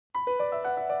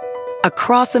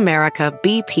Across America,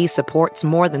 BP supports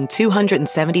more than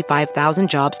 275,000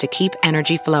 jobs to keep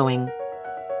energy flowing.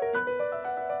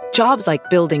 Jobs like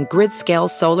building grid-scale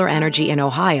solar energy in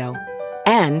Ohio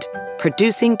and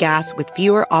producing gas with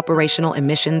fewer operational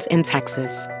emissions in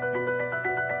Texas.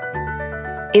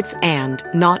 It's and,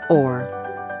 not or.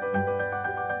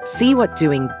 See what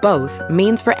doing both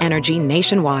means for energy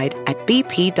nationwide at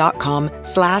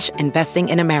bp.com/investing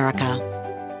in America.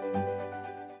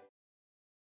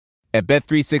 At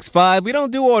Bet365, we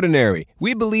don't do ordinary.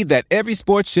 We believe that every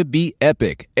sport should be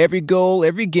epic. Every goal,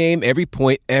 every game, every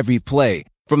point, every play.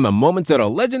 From the moments that are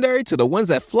legendary to the ones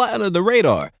that fly under the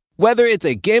radar. Whether it's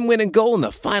a game-winning goal in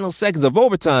the final seconds of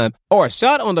overtime or a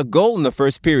shot on the goal in the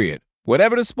first period.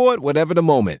 Whatever the sport, whatever the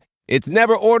moment. It's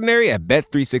never ordinary at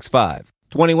Bet365.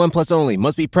 21 plus only.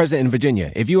 Must be present in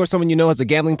Virginia. If you or someone you know has a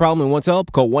gambling problem and wants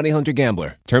help, call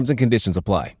 1-800-GAMBLER. Terms and conditions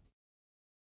apply.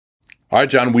 All right,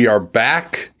 John, we are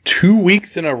back 2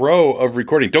 weeks in a row of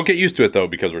recording. Don't get used to it, though,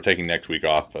 because we're taking next week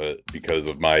off because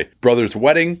of my brother's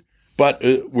wedding. But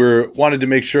we wanted to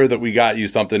make sure that we got you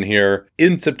something here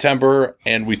in September,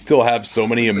 and we still have so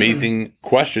many amazing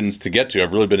questions to get to.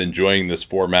 I've really been enjoying this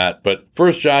format. But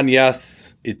first, John,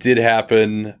 yes, it did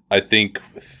happen, I think,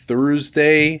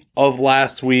 Thursday of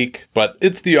last week. But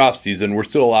it's the off season. We're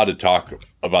still allowed to talk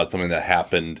about something that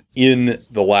happened in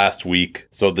the last week.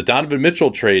 So the Donovan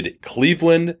Mitchell trade,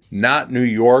 Cleveland, not New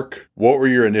York. What were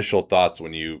your initial thoughts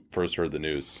when you first heard the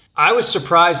news? I was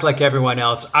surprised like everyone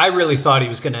else. I really thought he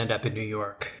was going to end up in New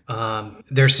York.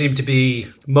 There seemed to be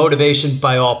motivation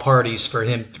by all parties for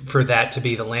him, for that to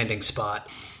be the landing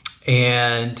spot.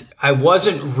 And I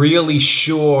wasn't really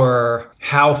sure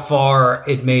how far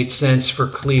it made sense for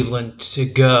Cleveland to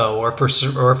go, or for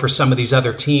some of these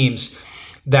other teams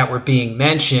that were being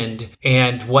mentioned,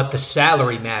 and what the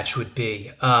salary match would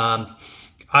be.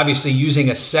 Obviously,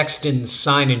 using a Sexton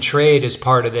sign and trade as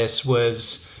part of this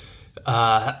was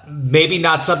maybe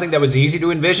not something that was easy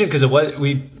to envision, because did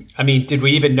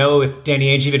we even know if Danny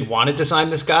Ainge even wanted to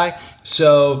sign this guy?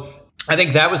 So I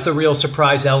think that was the real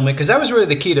surprise element, because that was really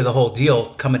the key to the whole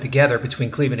deal coming together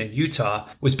between Cleveland and Utah,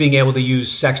 was being able to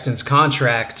use Sexton's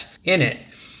contract in it.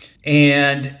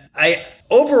 And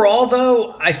overall,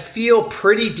 though, I feel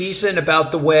pretty decent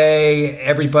about the way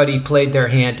everybody played their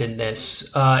hand in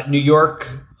this. New York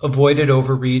avoided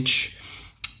overreach.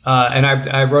 And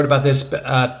I wrote about this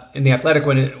in The Athletic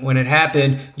when it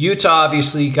happened. Utah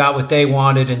obviously got what they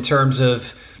wanted in terms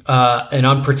of an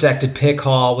unprotected pick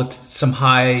haul with some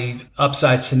high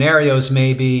upside scenarios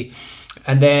maybe.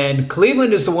 And then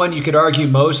Cleveland is the one you could argue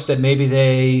most that maybe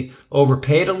they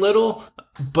overpaid a little.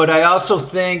 But I also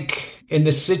think in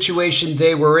the situation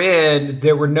they were in,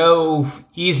 there were no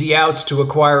easy outs to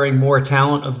acquiring more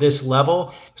talent of this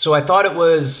level. So I thought it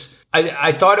was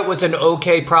an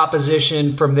okay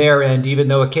proposition from their end, even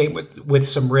though it came with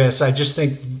some risks. I just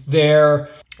think they're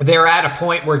at a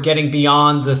point where getting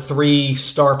beyond the 3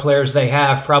 star players they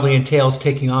have probably entails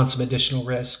taking on some additional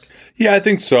risk. Yeah, I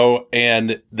think so.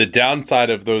 And the downside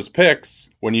of those picks,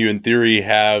 when you in theory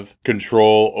have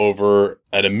control over,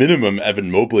 at a minimum, Evan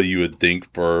Mobley, you would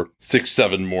think, for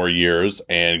 6-7 more years.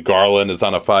 And Garland is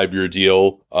on a 5-year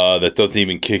deal that doesn't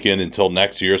even kick in until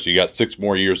next year. So you got 6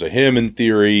 more years of him in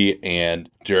theory. And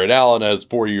Jared Allen has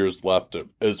 4 years left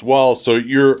as well. So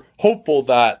you're hopeful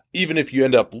that even if you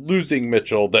end up losing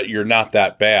Mitchell, that you're not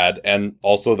that bad. And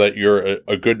also that you're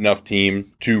a good enough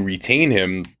team to retain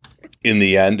him in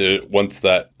the end. Once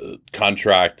that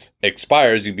contract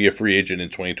expires, you'd be a free agent in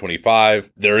 2025.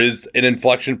 There is an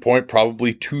inflection point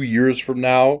probably 2 years from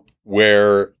now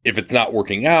where if it's not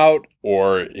working out,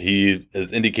 or he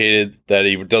has indicated that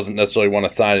he doesn't necessarily want to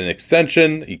sign an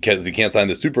extension because he can't sign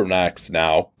the Supermax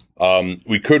now,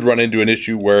 we could run into an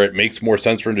issue where it makes more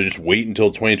sense for him to just wait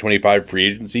until 2025 free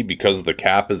agency because the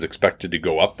cap is expected to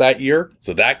go up that year.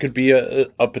 So that could be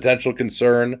a potential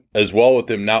concern as well, with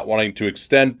him not wanting to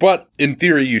extend. But in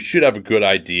theory, you should have a good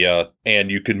idea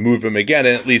and you can move him again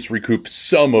and at least recoup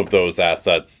some of those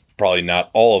assets. Probably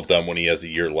not all of them when he has a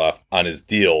year left on his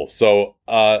deal. So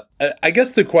I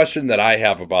guess the question that I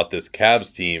have about this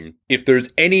Cavs team, if there's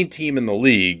any team in the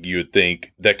league you would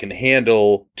think that can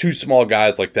handle 2 small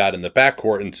guys like that in the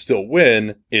backcourt and still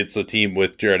win, it's a team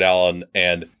with Jared Allen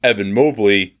and Evan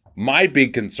Mobley. My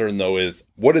big concern, though, is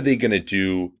what are they going to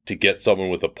do to get someone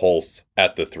with a pulse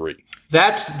at the 3?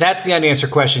 That's the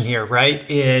unanswered question here, right?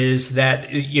 Is that,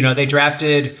 they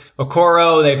drafted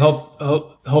Okoro. They've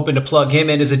hoping to plug him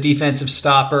in as a defensive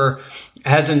stopper.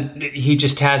 He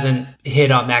just hasn't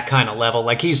hit on that kind of level.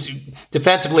 Like,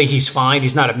 defensively, he's fine.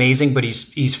 He's not amazing, but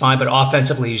he's fine. But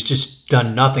offensively, he's just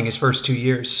done nothing his first 2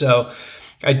 years. So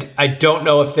I don't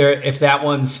know if that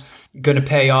one's going to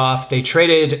pay off. They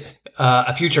traded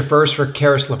a future first for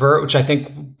Karis LeVert, which I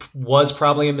think was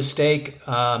probably a mistake.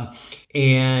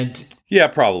 And yeah,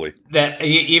 probably that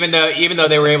even though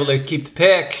they were able to keep the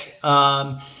pick,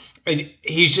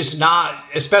 he's just not,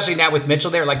 especially now with Mitchell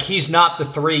there, like he's not the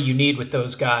 3 you need with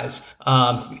those guys.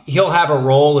 He'll have a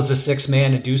role as a 6th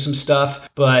man and do some stuff,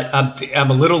 but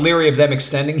I'm a little leery of them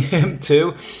extending him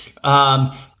too.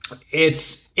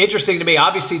 It's interesting to me.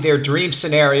 Obviously, their dream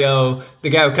scenario, the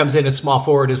guy who comes in at small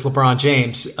forward is LeBron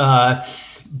James.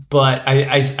 But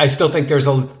I still think there's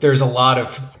a lot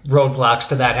of roadblocks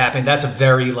to that happening. That's a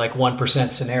very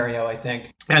 1% scenario, I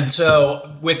think. And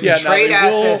so with the trade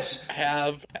assets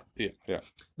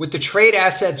with the trade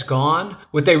assets gone,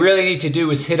 what they really need to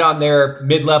do is hit on their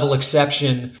mid-level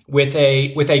exception with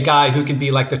a guy who can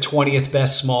be like the 20th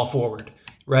best small forward,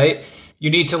 right? You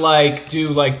need to do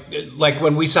like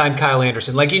when we signed Kyle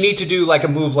Anderson, you need to do a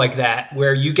move like that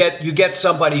where you get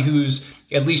somebody who's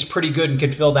at least pretty good and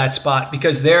can fill that spot,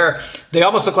 because they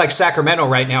almost look like Sacramento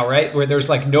right now, right? Where there's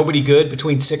nobody good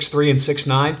between 6'3" and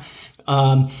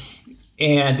 6'9".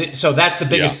 And so that's the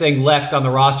biggest thing left on the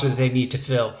roster that they need to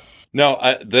fill. No,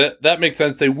 that makes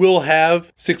sense. They will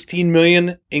have $16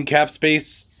 million in cap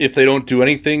space if they don't do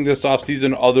anything this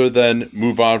offseason other than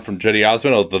move on from Cedi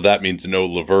Osman, although that means no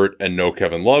LeVert and no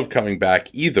Kevin Love coming back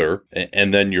either.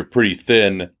 And then you're pretty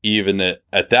thin even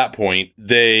at that point.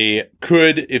 They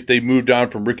could, if they moved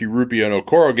on from Ricky Rubio and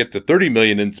Okoro, get to $30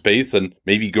 million in space and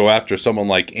maybe go after someone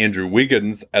like Andrew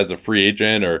Wiggins as a free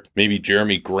agent, or maybe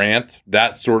Jeremy Grant,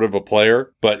 that sort of a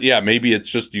player. But yeah, maybe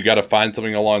it's just you got to find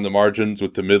something along the margins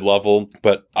with the mid-level.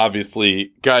 But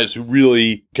obviously, guys who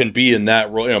really can be in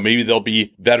that role, maybe they'll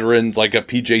be veterans like a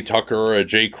PJ Tucker or a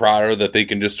Jay Crowder that they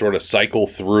can just sort of cycle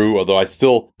through, although I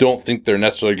still don't think they're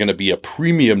necessarily going to be a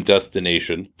premium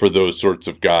destination for those sorts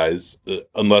of guys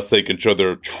unless they can show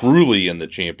they're truly in the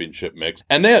championship mix.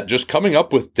 And then just coming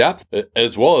up with depth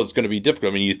as well is going to be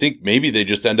difficult. I mean, you think maybe they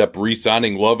just end up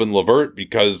re-signing Love and LeVert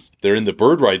because they're in the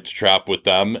bird rights trap with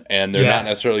them and they're not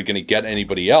necessarily going to get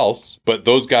anybody else, but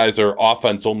those guys are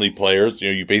offense only players.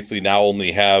 You basically now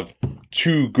only have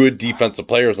 2 good defensive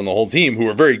players on the whole team who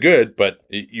are very good, but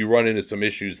you run into some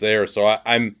issues there. So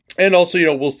and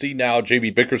also, we'll see now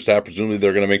JB Bickerstaff, presumably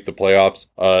they're going to make the playoffs.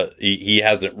 He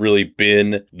hasn't really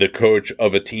been the coach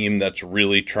of a team that's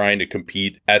really trying to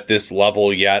compete at this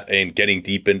level yet and getting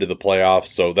deep into the playoffs.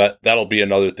 So that'll be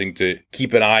another thing to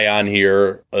keep an eye on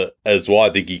here as well. I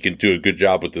think he can do a good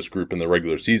job with this group in the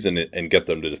regular season and get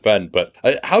them to defend. But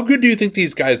how good do you think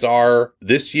these guys are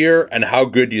this year? And how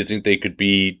good do you think they could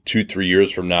be 2-3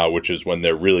 years from now, which is when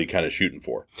they're really kind of shooting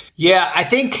for? Yeah, I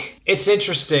think it's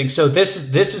interesting. So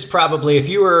this is probably, if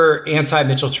you were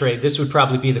anti-Mitchell trade, this would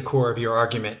probably be the core of your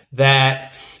argument,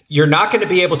 that you're not going to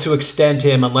be able to extend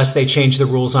him unless they change the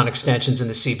rules on extensions in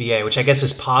the CBA, which I guess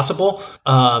is possible.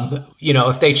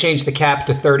 If they change the cap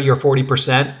to 30 or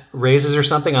 40% raises or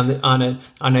something on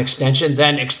an extension,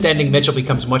 then extending Mitchell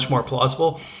becomes much more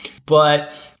plausible.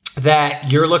 But that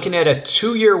you're looking at a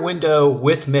 2-year window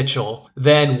with Mitchell,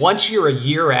 then once you're a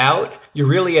year out, you're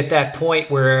really at that point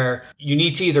where you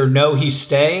need to either know he's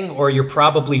staying or you're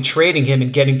probably trading him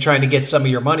and trying to get some of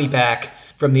your money back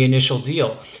from the initial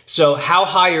deal. So how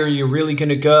high are you really going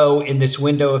to go in this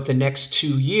window of the next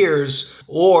 2 years?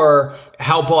 Or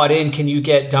how bought in can you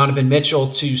get Donovan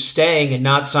Mitchell to staying and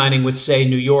not signing with, say,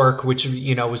 New York, which,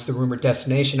 was the rumored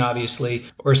destination, obviously,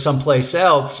 or someplace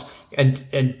else,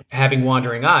 and having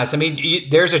wandering eyes? I mean,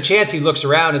 there's a chance he looks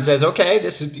around and says, okay,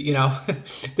 this is,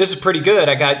 this is pretty good.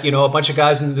 I got, a bunch of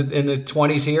guys in the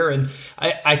 20s here. And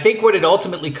I think what it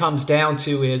ultimately comes down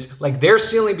to is their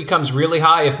ceiling becomes really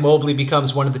high if Mobley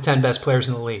becomes one of the 10 best players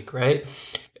in the league, right?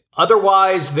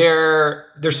 Otherwise,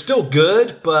 they're still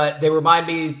good, but they remind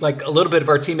me a little bit of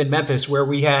our team in Memphis, where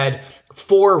we had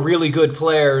 4 really good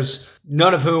players,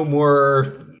 none of whom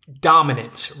were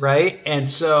dominant, right? And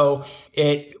so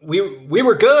we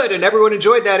were good and everyone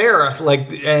enjoyed that era.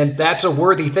 And that's a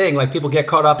worthy thing. People get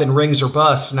caught up in rings or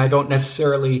bust, and I don't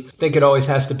necessarily think it always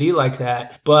has to be like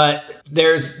that. But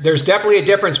there's definitely a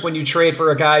difference when you trade for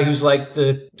a guy who's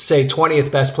the, say,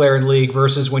 20th best player in the league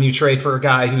versus when you trade for a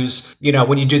guy who's,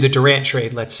 when you do the Durant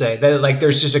trade, let's say.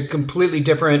 There's just a completely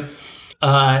different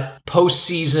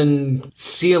postseason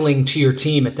ceiling to your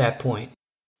team at that point.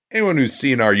 Anyone who's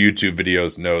seen our YouTube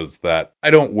videos knows that I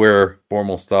don't wear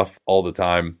formal stuff all the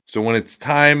time. So when it's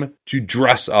time to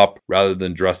dress up rather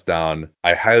than dress down,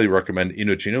 I highly recommend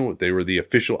Indochino. They were the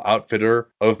official outfitter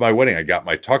of my wedding. I got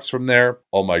my tux from there.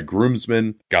 All my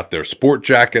groomsmen got their sport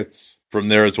jackets from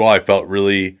there as well. I felt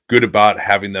really good about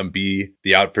having them be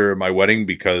the outfitter of my wedding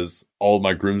because all of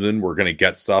my groomsmen were going to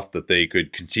get stuff that they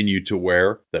could continue to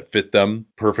wear that fit them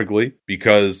perfectly.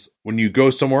 Because when you go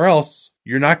somewhere else,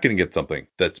 you're not going to get something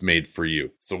that's made for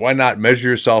you. So why not measure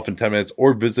yourself in 10 minutes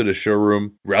or visit a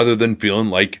showroom rather than feeling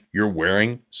like you're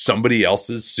wearing somebody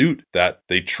else's suit that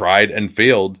they tried and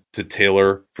failed to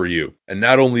tailor for you. And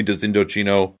not only does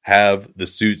Indochino have the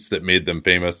suits that made them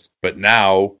famous, but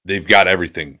now they've got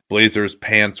everything. Blazers,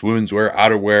 pants, women's wear,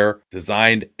 outerwear,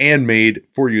 designed and made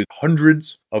for you.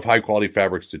 Hundreds of high quality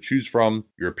fabrics to choose from.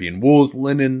 European wools,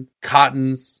 linen,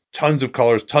 cottons, tons of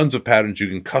colors, tons of patterns. You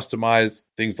can customize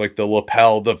things like the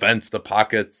lapel, the vents, the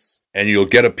pockets, and you'll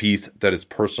get a piece that is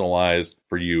personalized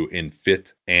for you in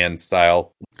fit and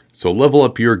style. So level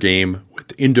up your game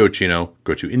with Indochino.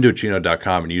 Go to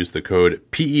Indochino.com and use the code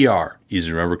PER. Easy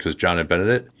to remember because John invented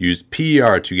it. Use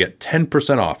PER to get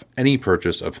 10% off any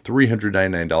purchase of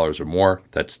 $399 or more.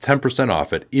 That's 10%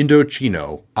 off at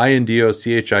Indochino,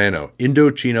 Indochino,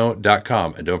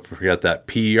 Indochino.com. And don't forget that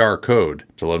PER code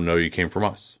to let them know you came from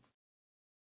us.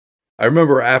 I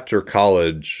remember after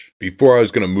college, before I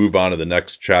was going to move on to the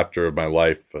next chapter of my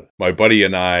life, my buddy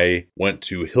and I went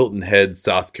to Hilton Head,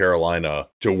 South Carolina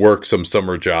to work some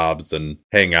summer jobs and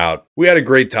hang out. We had a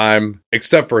great time,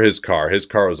 except for his car. His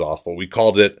car was awful. We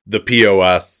called it the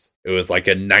POS. It was like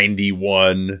a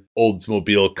 91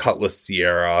 Oldsmobile Cutlass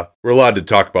Sierra. We're allowed to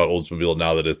talk about Oldsmobile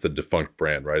now that it's a defunct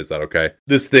brand, right? Is that okay?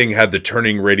 This thing had the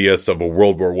turning radius of a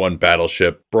World War I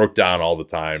battleship, broke down all the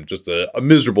time, just a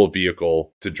miserable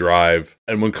vehicle to drive.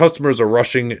 And when customers are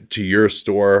rushing to your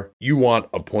store, you want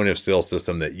a point of sale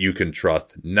system that you can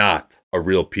trust, not a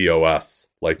real POS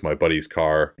like my buddy's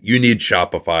car. You need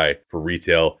Shopify for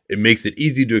retail. It makes it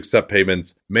easy to accept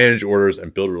payments, manage orders,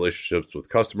 and build relationships with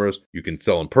customers. You can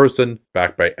sell in person,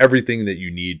 backed by everything that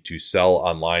you need to sell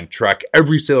online. Track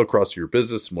every sale across your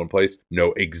business in one place.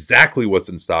 Know exactly what's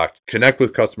in stock. Connect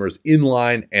with customers in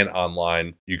line and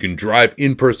online. You can drive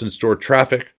in-person store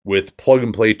traffic with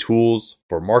plug-and-play tools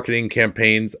for marketing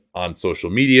campaigns on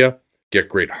social media. Get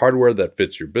great hardware that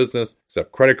fits your business,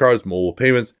 accept credit cards, mobile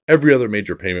payments, every other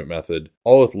major payment method,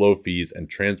 all with low fees and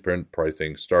transparent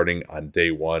pricing starting on day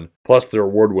one. Plus, their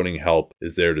award-winning help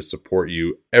is there to support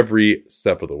you every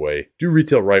step of the way. Do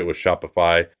retail right with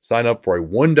Shopify. Sign up for a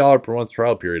 $1 per month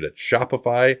trial period at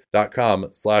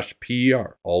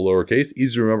shopify.com/PER. All lowercase,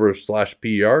 easy to remember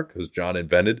 /PER because John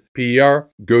invented PER.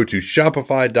 Go to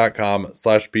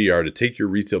shopify.com/PER to take your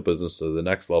retail business to the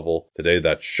next level today.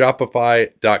 That's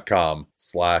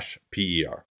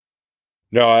shopify.com/PER.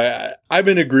 No, I'm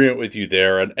in agreement with you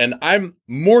there. And I'm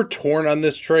more torn on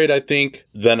this trade, I think,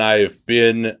 than I've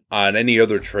been on any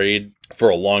other trade for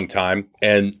a long time.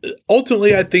 And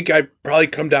ultimately, I think I probably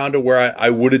come down to where I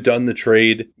would have done the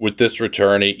trade with this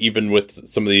return, even with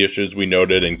some of the issues we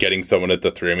noted and getting someone at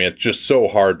the 3. I mean, it's just so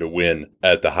hard to win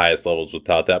at the highest levels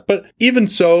without that. But even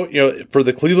so, for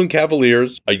the Cleveland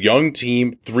Cavaliers, a young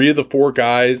team, 3 of the 4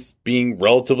 guys being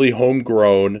relatively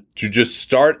homegrown, to just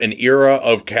start an era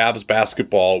of Cavs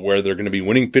basketball where they're going to be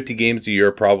winning 50 games a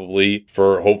year probably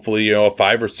for hopefully, a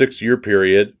 5 or 6 year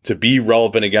period to be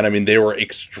relevant again. I mean, they were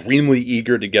extremely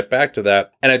eager to get back to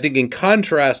that. And I think in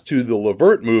contrast to the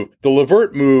LeVert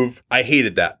move, I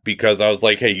hated that because I was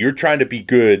like, hey, you're trying to be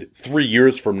good 3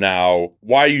 years from now.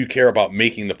 Why do you care about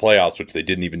making the playoffs, which they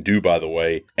didn't even do, by the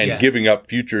way, and giving up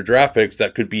future draft picks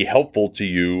that could be helpful to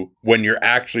you when you're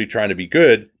actually trying to be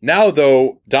good? Now,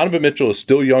 though, Donovan Mitchell is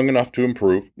still young enough to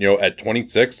improve, at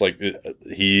 26, like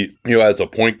he, as a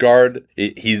point guard,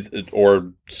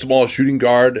 or small shooting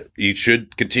guard, he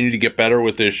should continue to get better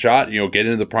with his shot, get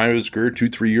into the prime of his career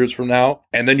 2-3 years from now.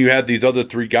 And then you have these other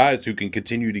 3 guys who can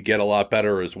continue to get a lot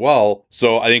better as well.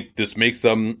 So I think this makes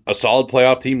them a solid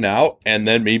playoff team now, and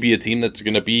then maybe a team that's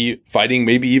going to be fighting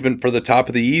maybe even for the top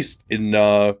of the East in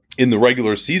the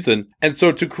regular season. And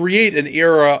so to create an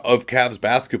era of Cavs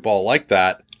basketball like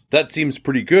that seems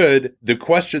pretty good. The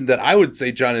question that I would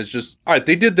say, John, is just, all right,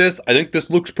 they did this. I think this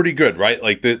looks pretty good, right?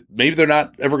 Like maybe they're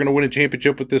not ever going to win a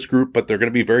championship with this group, but they're going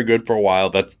to be very good for a while.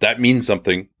 That means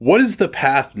something. What does the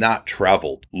path not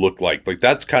traveled look like? Like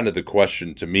that's kind of the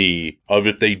question to me of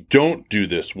if they don't do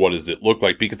this, what does it look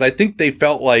like? Because I think they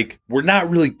felt like we're not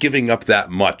really giving up that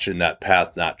much in that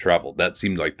path not traveled. That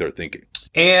seemed like they're thinking.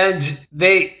 And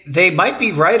they might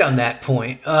be right on that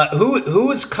point.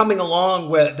 Who is coming along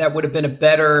that would have been a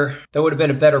better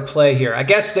been a better play here. I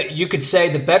guess that you could say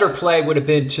the better play would have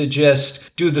been to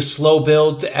just do the slow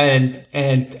build and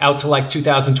out to like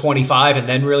 2025 and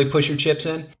then really push your chips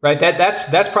in, right?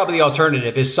 That's probably the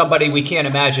alternative, is somebody we can't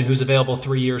imagine who's available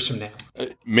 3 years from now.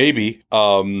 Maybe,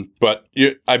 but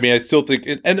I mean, I still think,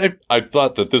 and I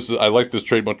thought that I like this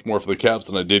trade much more for the Cavs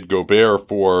than I did Gobert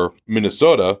for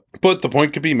Minnesota. But the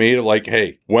point could be made of like,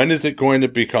 hey, when is it going to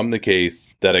become the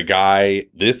case that a guy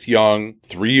this young,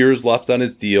 3 years left on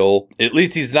his deal, at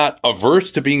least he's not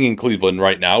averse to being in Cleveland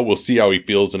right now. We'll see how he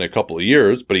feels in a couple of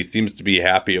years, but he seems to be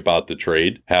happy about the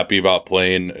trade, happy about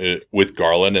playing with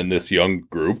Garland and this young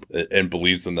group, and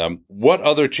believes in them. What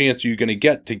other chance are you going to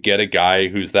get a guy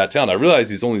who's that talented? I realize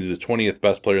he's only the 20th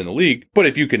best player in the league, but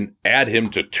if you can add him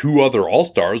to 2 other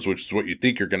All-Stars, which is what you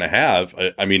think you're going to have,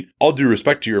 I mean, all due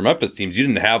respect to your Memphis teams, you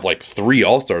didn't have like 3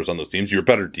 All-Stars on those teams. You're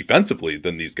better defensively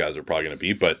than these guys are probably going to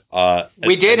be, but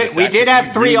we did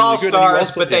have 3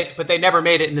 All-Stars, but they never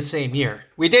made it in the same year.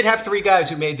 We did have 3 guys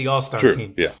who made the All-Star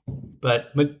team. Yeah.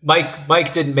 But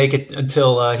Mike didn't make it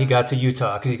until he got to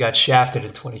Utah because he got shafted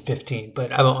in 2015.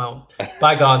 But I don't know.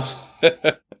 Bygones.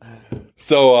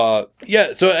 So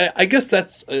I guess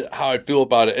that's how I feel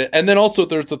about it. And then also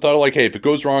there's the thought of like, hey, if it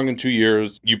goes wrong in 2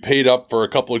 years, you paid up for a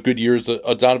couple of good years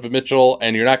of Donovan Mitchell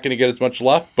and you're not going to get as much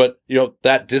left. But,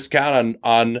 that discount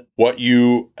on what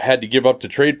you had to give up to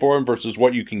trade for him versus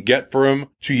what you can get for him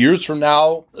 2 years from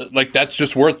now, like that's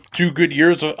just worth 2 good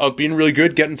years of being really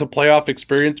good, getting some playoff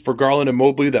experience for Garland and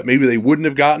Mobley that maybe they wouldn't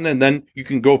have gotten. And then you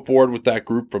can go forward with that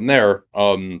group from there.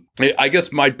 I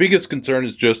guess my biggest concern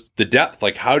is just the depth.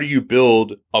 Like, how do you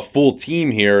build a full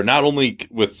team here, not only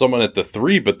with someone at the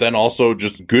 3, but then also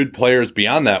just good players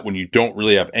beyond that when you don't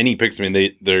really have any picks? I mean,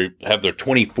 they have their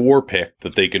 24 pick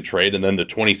that they can trade, and then the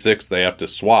 26 they have to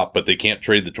swap, but they can't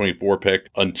trade the 24 pick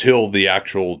until the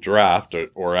actual draft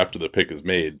or after the pick is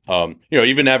made.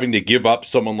 Even having to give up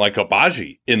someone like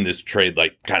Abaji in this trade,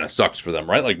 like, kind of sucks for them,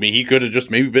 right? Like, he could have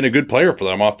just maybe been a good player for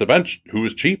them off the bench who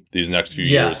was cheap these next few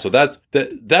years. So that's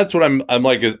what I'm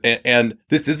like, and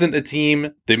this isn't a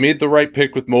team. They made the right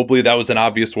pick with Mobley. That was an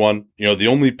obvious one. The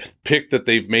only pick that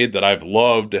they've made that I've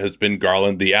loved has been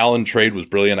Garland. The Allen trade was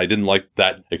brilliant. I didn't like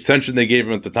that extension they gave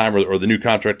him at the time or the new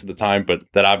contract at the time, but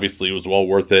that obviously was well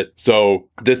worth it. So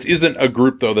this isn't a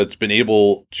group, though, that's been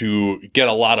able to get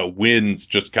a lot of wins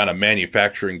just kind of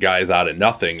manufacturing guys out of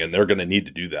nothing, and they're going to need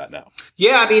to do that now.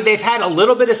 Yeah, I mean, they've had a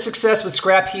little bit of success with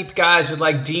scrap heap guys with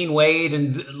like Dean Wade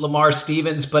and Lamar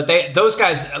Stevens, but those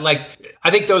guys, like, I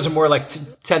think those are more like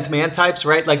 10th man types,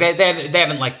 right? Like they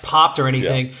haven't like popped or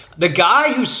anything. Yeah. The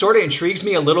guy who sort of intrigues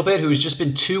me a little bit, who's just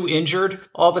been too injured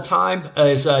all the time,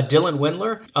 is Dylan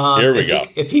Windler. Here we go.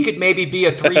 If he could maybe be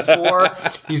a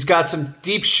 3-4, he's got some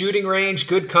deep shooting range,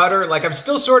 good cutter. Like, I'm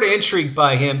still sort of intrigued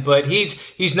by him, but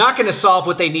he's not going to solve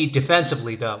what they need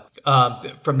defensively, though,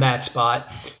 from that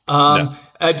spot. No.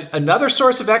 Another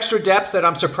source of extra depth that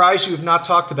I'm surprised you have not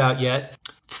talked about yet.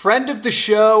 Friend of the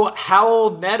show,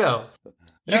 Howell Neto.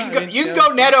 You can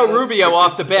go Neto Rubio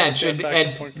off the bench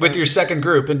and with your second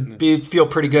group and feel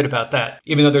pretty good about that,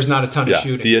 even though there's not a ton of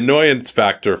shooting. The annoyance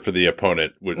factor for the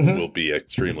opponent will be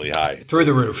extremely high. Through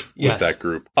the roof, with that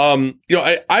group. I'm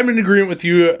in agreement with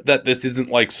you that this isn't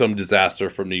like some disaster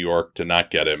from New York to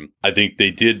not get him. I think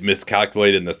they did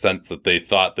miscalculate in the sense that they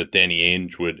thought that Danny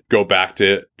Ainge would go back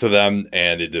to them,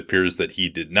 and it appears that he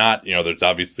did not. There's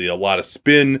obviously a lot of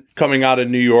spin coming out of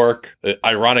New York.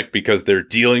 Ironic because they're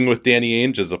dealing with Danny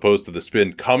Ainge as opposed to the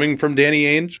spin coming from Danny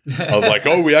Ainge of like,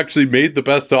 oh, we actually made the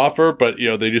best offer, but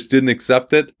they just didn't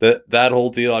accept it. That whole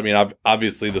deal. I mean,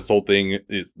 obviously this whole thing,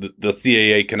 the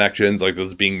CAA connections, like this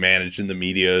is being managed in the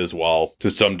media as well to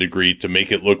some degree to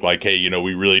make it look like, hey,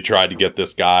 we really tried to get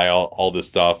this guy, all this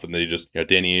stuff, and they just,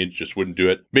 Danny Ainge just wouldn't do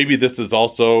it. Maybe this is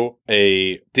also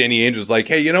Danny Ainge was like,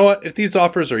 hey, you know what? If these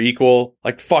offers are equal,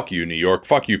 like, fuck you, New York.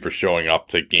 Fuck you for showing up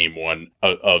to game 1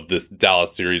 of this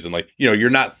Dallas series. And like, you're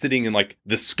not sitting in like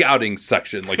the scouting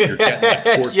section, like you're getting like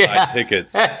courtside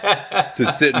tickets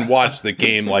to sit and watch the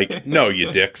game. Like, no,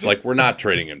 you dicks. Like, we're not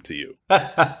trading him to you.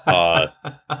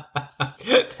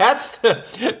 That's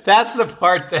the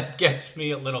part that gets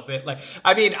me a little bit. Like,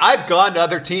 I mean, I've gone to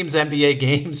other teams' NBA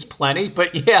games plenty,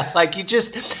 but yeah, like you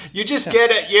just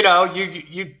get it.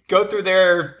 You go through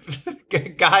their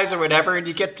guys or whatever, and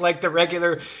you get like the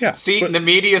regular seat in the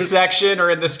media section or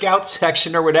in the scout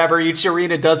section or whatever. Each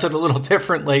arena does it a little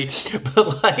differently,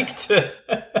 but like to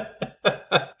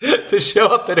show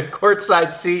up at a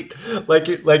courtside seat like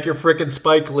you're freaking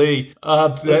Spike Lee.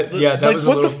 That was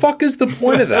what the fuck is the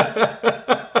point of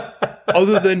that?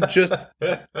 other than just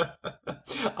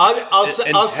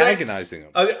antagonizing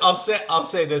them. I'll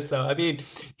say this though. I mean,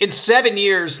 in 7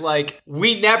 years, like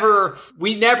we never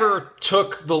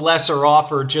took the lesser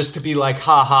offer just to be like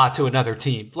ha ha to another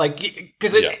team, like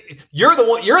because you're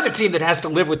the team that has to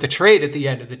live with the trade at the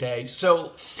end of the day.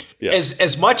 So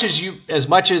as much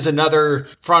as another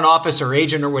front office or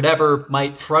agent or whatever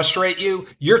might frustrate you,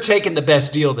 you're taking the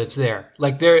best deal that's there.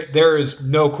 Like there is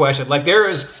no question. Like there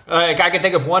is I can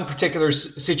think of one particular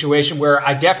situation where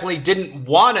I definitely didn't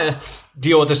want to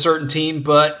deal with a certain team,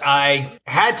 but I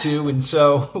had to, and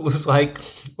so it was like,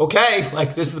 okay,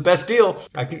 like this is the best deal.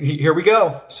 Here we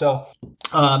go. So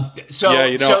I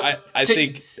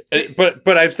think.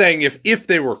 But I'm saying if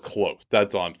they were close,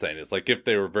 that's all I'm saying. It's like if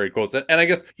they were very close. And I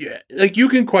guess, like you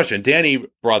can question. Danny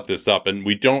brought this up, and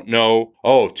we don't know.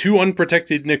 Oh, 2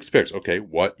 unprotected Knicks picks. Okay,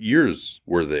 what years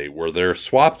were they? Were there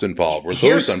swaps involved? Were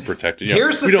those unprotected?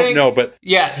 We don't know, but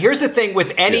here's the thing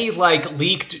with any like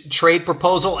leaked trade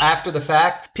proposal after the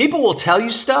fact, people will tell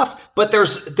you stuff, but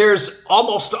there's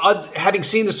almost having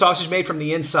seen the sausage made from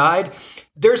the inside,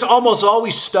 there's almost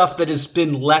always stuff that has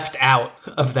been left out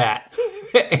of that.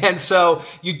 And so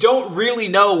you don't really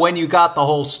know when you got the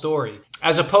whole story.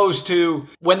 As opposed to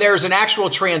when there's an actual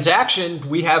transaction,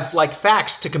 we have like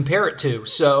facts to compare it to.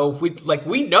 So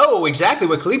we know exactly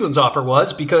what Cleveland's offer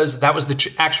was because that was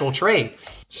the actual trade.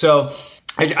 So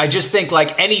I just think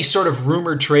like any sort of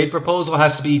rumored trade proposal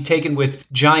has to be taken with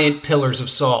giant pillars of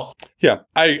salt. Yeah,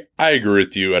 I agree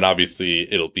with you, and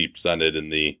obviously it'll be presented in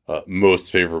the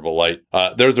most favorable light.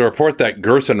 There's a report that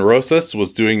Gerson Rosas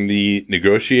was doing the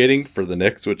negotiating for the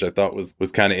Knicks, which I thought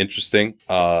was kind of interesting.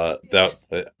 I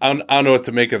don't know what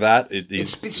to make of that. It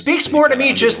speaks more to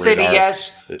me just that he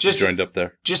has just joined up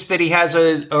there. Just that he has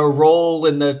a role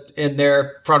in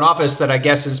their front office that I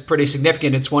guess is pretty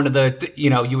significant. It's one of the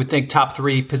you would think top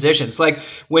 3 positions. Like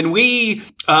when we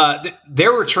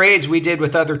there were trades we did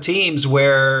with other teams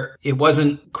where it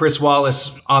wasn't Chris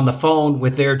Wallace on the phone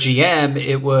with their GM.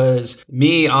 It was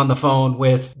me on the phone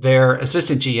with their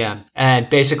assistant GM. And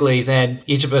basically then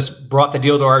each of us brought the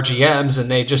deal to our GMs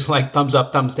and they just like thumbs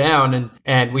up, thumbs down.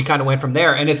 And we kind of went from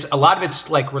there. And a lot of it's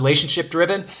like relationship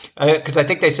driven. Cause I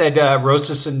think they said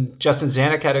Rosas and Justin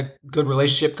Zanuck had a good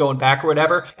relationship going back or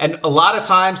whatever. And a lot of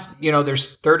times,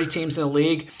 there's 30 teams in the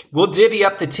league. We'll divvy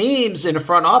up the teams in a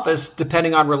front office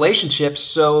depending on relationships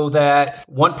so that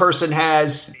one person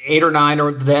has 8 or 9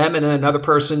 of them, and then another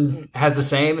person has the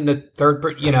same, and the third,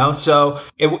 so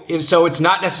it's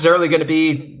not necessarily going to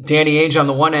be Danny Ainge on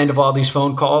the one end of all these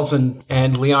phone calls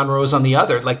and Leon Rose on the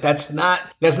other. Like that's not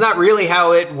really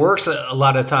how it works a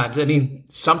lot of times. I mean,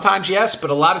 sometimes yes, but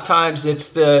a lot of times it's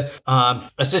the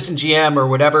assistant GM or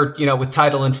whatever, with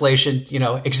title inflation,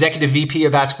 executive VP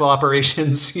of basketball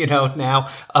operations, now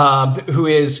who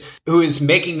is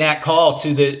making that call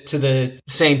to the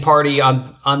same party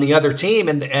on the other team,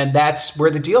 and that's where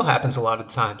the deal happens a lot of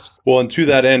times. Well, and to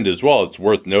that end as well, it's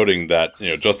worth noting that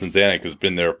Justin Zanuck has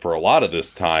been there for a lot of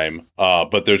this time,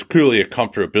 but there's clearly a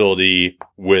comfortability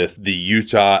with the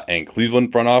Utah and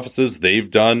Cleveland front offices. They've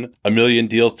done a million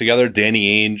deals together.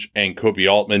 Danny Ainge and Kobe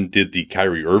Altman did the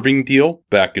Kyrie Irving deal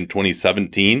back in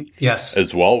 2017, yes,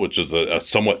 as well, which is a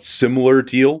somewhat similar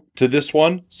deal to this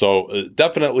one. So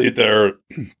definitely there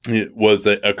was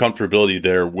a comfortability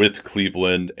there with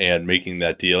Cleveland and making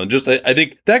that deal. And just I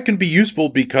think that can be useful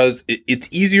because it's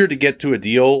easier to get to a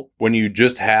deal when you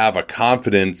just have a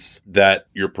confidence that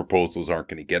your proposals aren't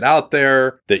going to get out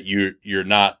there, that you're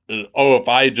not, if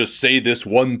I just say this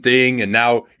one thing and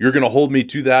now you're going to hold me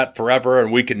to that forever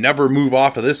and we can never move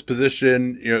off of this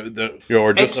position,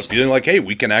 or just a feeling like, hey,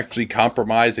 we can actually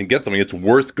compromise and get something. It's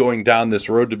worth going down this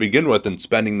road to begin with and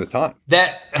spending the time.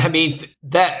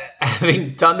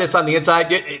 Having done this on the inside,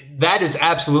 that is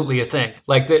absolutely a thing.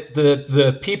 Like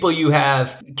the people you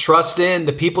have trust in,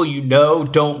 the people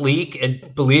don't leak,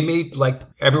 and believe me, like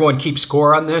everyone keeps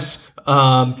score on this.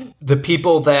 The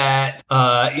people that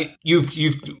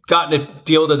you've gotten a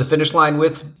deal to the finish line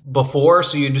with before,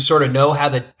 so you just sort of know how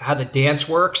the dance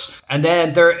works, and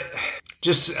then they're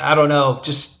just, I don't know,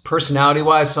 just personality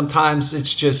wise, sometimes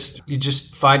it's just, you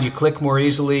just find you click more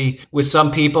easily with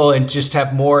some people and just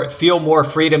feel more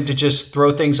freedom to just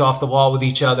throw things off the wall with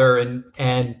each other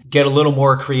and get a little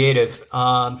more creative.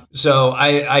 So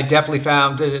I definitely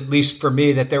found, at least for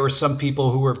me, that there were some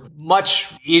people who were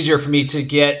much easier for me to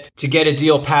get a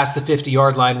deal past the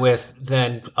 50-yard line with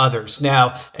than others.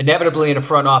 Now, inevitably in a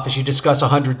front office, you discuss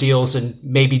 100 deals and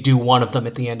maybe do one of them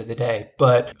at the end of the day.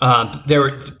 But there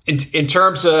were, in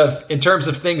terms of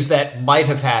things that might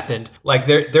have happened, like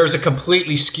there's a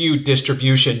completely skewed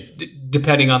distribution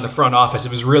depending on the front office.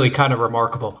 It was really kind of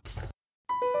remarkable.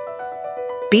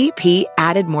 BP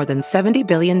added more than $70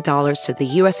 billion to the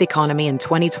U.S. economy in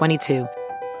 2022.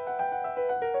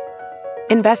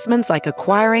 Investments like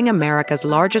acquiring America's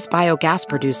largest biogas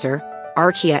producer,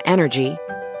 Archaea Energy,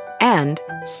 and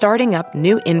starting up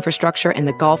new infrastructure in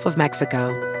the Gulf of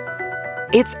Mexico.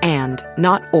 It's and,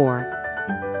 not or.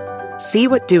 See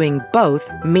what doing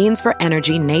both means for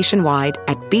energy nationwide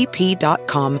at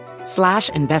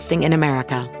bp.com/investing in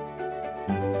America.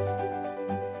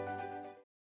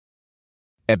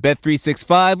 At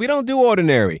Bet365, we don't do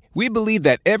ordinary. We believe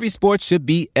that every sport should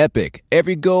be epic.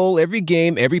 Every goal, every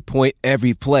game, every point,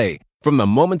 every play. From the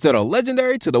moments that are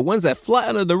legendary to the ones that fly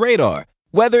under the radar.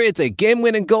 Whether it's a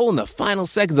game-winning goal in the final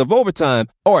seconds of overtime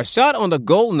or a shot on the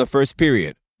goal in the first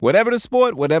period. Whatever the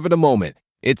sport, whatever the moment.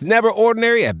 It's never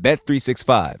ordinary at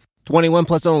Bet365. 21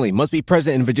 plus only. Must be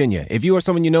present in Virginia. If you or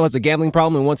someone you know has a gambling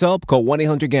problem and wants help, call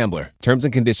 1-800-GAMBLER. Terms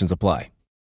and conditions apply.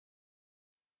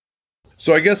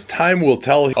 So I guess time will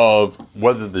tell of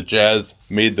whether the Jazz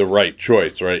made the right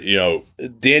choice, right? You know,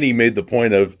 Danny made the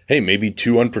point of, hey, maybe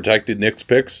 2 unprotected Knicks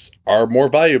picks are more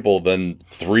valuable than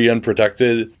 3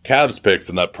 unprotected Cavs picks,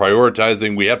 and that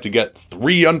prioritizing, we have to get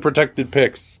 3 unprotected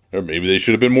picks. Or maybe they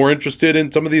should have been more interested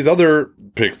in some of these other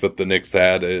picks that the Knicks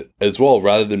had as well,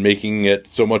 rather than making it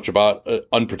so much about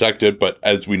unprotected. But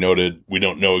as we noted, we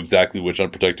don't know exactly which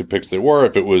unprotected picks they were.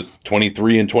 If it was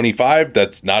 23 and 25,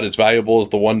 that's not as valuable as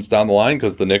the ones down the line,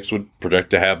 because the Knicks would project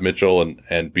to have Mitchell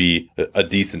and be a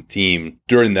decent team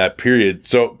during that period.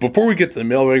 So before we get to the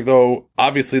mailbag, though,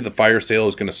 obviously the fire sale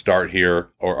is going to start here,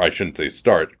 or I shouldn't say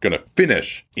start, going to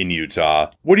finish in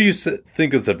Utah. What do you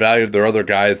think is the value of their other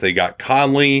guys? They got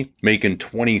Conley making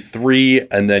 23,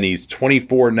 and then he's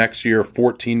 24 next year,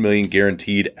 $14 million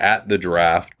guaranteed at the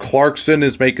draft. Clarkson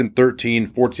is making 13,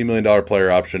 $14 million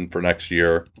player option for next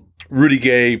year. Rudy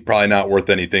Gay, probably not worth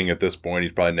anything at this point.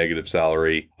 He's probably negative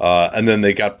salary. And then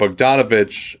they got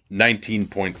Bogdanovich,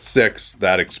 19.6.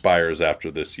 That expires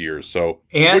after this year. So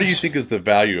what do you think is the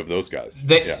value of those guys?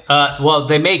 Well,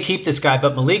 they may keep this guy,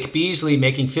 but Malik Beasley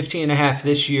making 15.5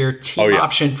 this year, team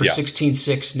option for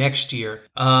 16.6 next year.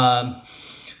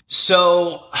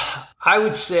 So I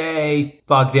would say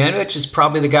Bogdanovich is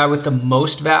probably the guy with the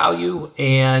most value.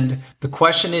 And the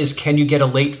question is, can you get a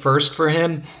late first for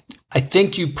him? I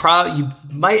think you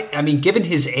might. I mean, given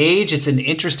his age, it's an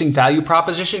interesting value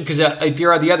proposition, because if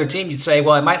you're on the other team, you'd say,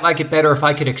 well, I might like it better if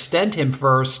I could extend him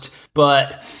first.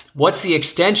 But what's the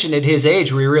extension at his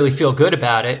age where you really feel good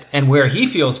about it, and where he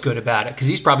feels good about it? Because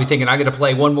he's probably thinking, I'm going to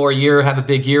play one more year, have a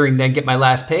big year, and then get my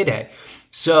last payday.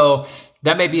 So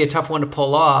that may be a tough one to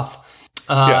pull off.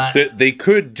 They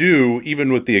could do,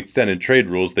 even with the extended trade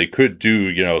rules, they could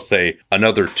do, say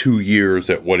another 2 years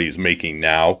at what he's making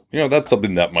now. That's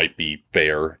something that might be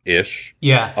fair-ish.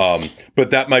 Yeah.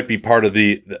 But that might be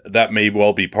that may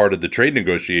well be part of the trade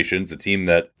negotiations. A team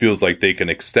that feels like they can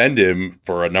extend him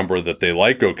for a number that they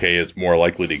like, is more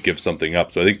likely to give something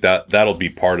up. So I think that'll be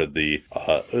part of the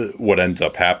what ends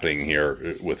up happening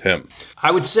here with him.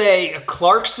 I would say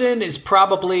Clarkson is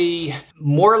probably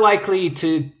more likely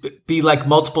to be like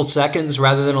multiple seconds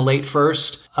rather than a late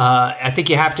first. I think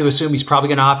you have to assume he's probably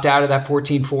going to opt out of that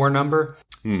 14-4 number.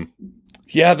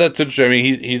 Yeah, that's interesting. I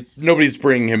mean, he's nobody's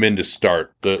bringing him in to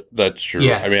start. That's true.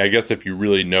 Yeah. I mean, I guess if you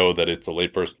really know that it's a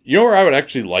late first. Where I would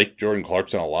actually like Jordan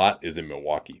Clarkson a lot is in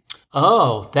Milwaukee.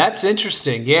 Oh, that's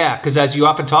interesting. Yeah, because as you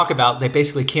often talk about, they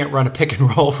basically can't run a pick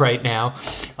and roll right now.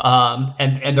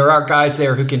 And there are guys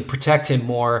there who can protect him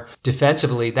more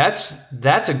defensively.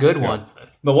 That's a good one.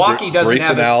 Milwaukee doesn't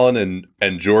Grayson have Allen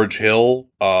and George Hill.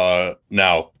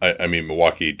 Now, I mean,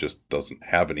 Milwaukee just doesn't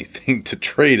have anything to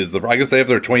trade. I guess they have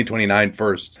their 2029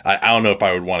 first. I don't know if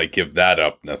I would want to give that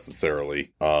up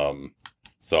necessarily.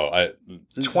 So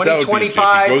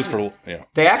 2025.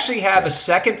 They actually have a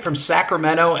second from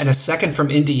Sacramento and a second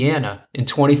from Indiana in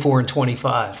 24 and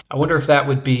 25. I wonder if that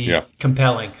would be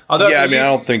compelling. Although, I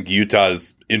don't think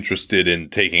Utah's interested in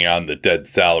taking on the dead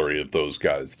salary of those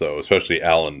guys, though, especially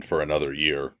Allen for another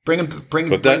year. Bring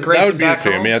Grayson that would be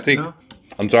interesting. I mean, I think. No?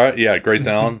 I'm sorry. Yeah,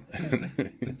 Grayson Allen.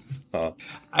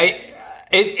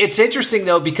 It's interesting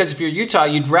though, because if you're Utah,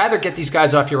 you'd rather get these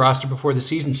guys off your roster before the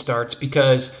season starts,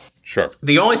 because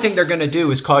the only thing they're going to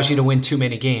do is cause you to win too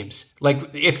many games. Like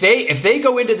if they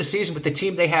go into the season with the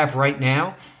team they have right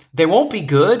now, they won't be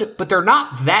good, but they're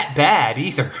not that bad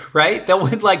either, right? They'll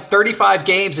win like 35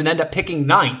 games and end up picking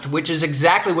 9th, which is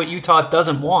exactly what Utah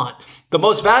doesn't want. The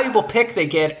most valuable pick they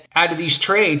get out of these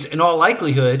trades, in all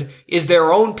likelihood, is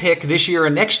their own pick this year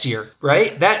and next year,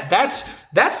 right? That's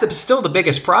still the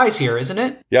biggest prize here, isn't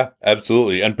it? Yeah,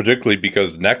 absolutely. And particularly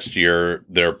because next year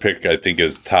their pick, I think,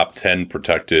 is top 10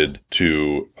 protected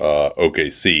to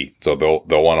OKC. So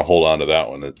they'll want to hold on to that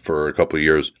one for a couple of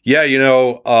years. Yeah,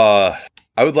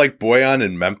 I would like Bojan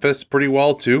in Memphis pretty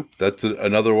well too. That's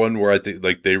another one where I think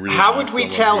like they really. How would we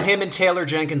tell him and Taylor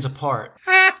Jenkins apart?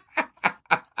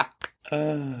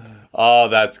 Oh,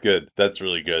 that's good. That's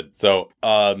really good. So,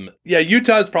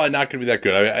 Utah's probably not going to be that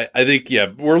good. I think,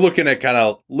 we're looking at kind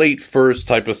of late first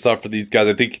type of stuff for these guys.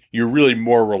 I think you're really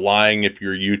more relying, if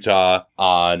you're Utah,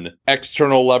 on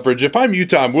external leverage. If I'm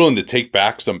Utah, I'm willing to take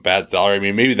back some bad salary. I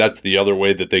mean, maybe that's the other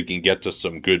way that they can get to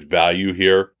some good value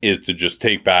here, is to just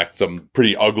take back some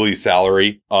pretty ugly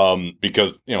salary.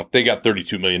 Because, they got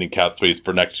 $32 million in cap space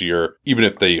for next year, even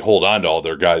if they hold on to all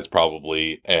their guys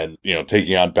probably, and,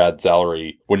 taking on bad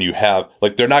salary when you have,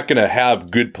 like, they're not going to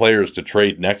have good players to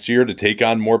trade next year to take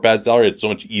on more bad salary. It's so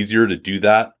much easier to do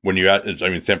that when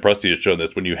Sam Presti has shown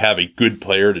this, when you have a good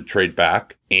player to trade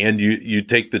back and you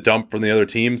take the dump from the other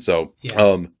team. So,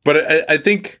 but I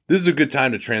think this is a good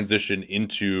time to transition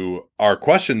into our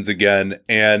questions again.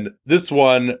 And this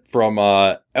one from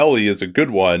Ellie is a good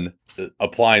one,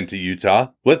 applying to Utah.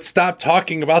 Let's stop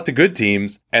talking about the good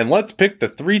teams and let's pick the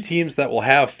 3 teams that will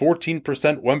have 14%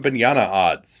 Wembanyama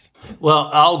odds. Well,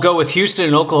 I'll go with Houston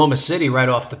and Oklahoma City right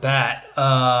off the bat.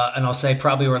 And I'll say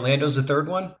probably Orlando's the third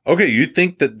one. Okay, you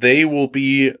think that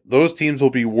those teams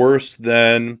will be worse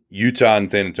than Utah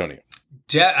and San Antonio?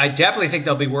 I definitely think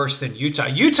they'll be worse than Utah.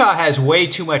 Utah has way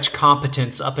too much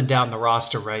competence up and down the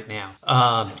roster right now.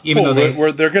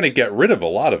 Though they're going to get rid of a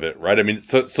lot of it, right? I mean,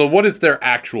 so what is their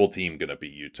actual team going to be?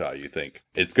 Utah, you think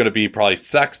it's going to be probably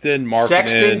Sexton,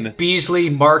 Beasley,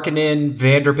 Markkanen,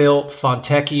 Vanderbilt,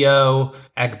 Fontecchio,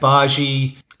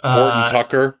 Agbaji.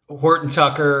 Horton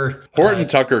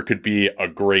Tucker could be a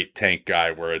great tank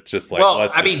guy where it's just like,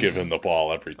 let's give him the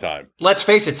ball every time. Let's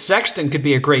face it, Sexton could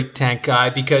be a great tank guy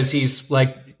because he's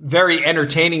like very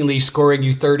entertainingly scoring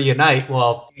you 30 a night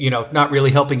while, not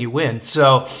really helping you win.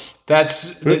 So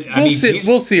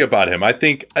we'll see about him. I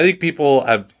think people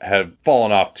have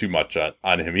fallen off too much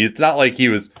on him. It's not like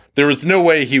there was no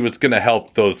way he was going to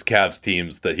help those Cavs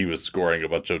teams that he was scoring a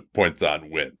bunch of points on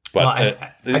win. But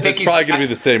I think he's probably going to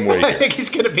be the same way here. I think he's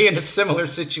going to be in a similar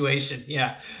situation.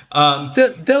 Yeah.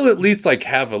 They'll at least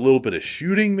have a little bit of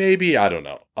shooting, maybe. I don't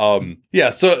know.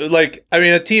 So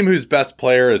a team whose best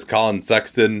player is Colin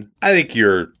Sexton, I think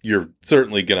you're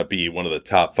certainly going to be one of the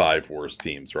top 5 worst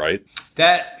teams, right?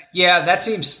 That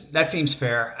seems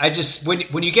fair. I just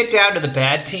when you get down to the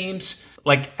bad teams,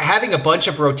 like having a bunch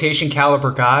of rotation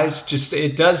caliber guys,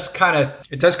 it does kind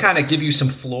of give you some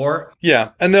floor. Yeah,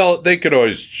 and they could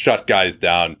always shut guys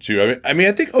down too. I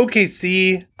think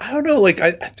OKC, I don't know,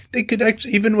 I think they could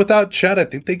actually, even without Chet, I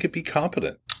think they could be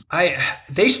competent.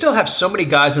 They still have so many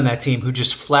guys on that team who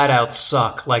just flat out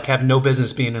suck, like have no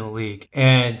business being in the league.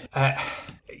 And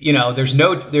there's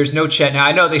no Chet. Now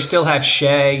I know they still have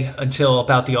Shea until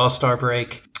about the All-Star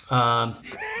break.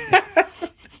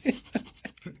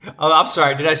 Oh, I'm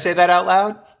sorry. Did I say that out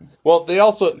loud? Well, they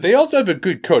also have a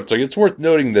good coach. Like, it's worth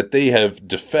noting that they have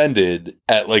defended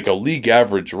at a league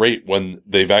average rate when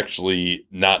they've actually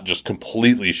not just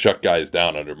completely shut guys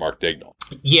down under Mark Daigneault.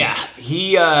 Yeah,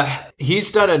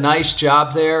 he's done a nice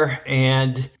job there,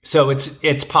 and so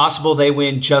it's possible they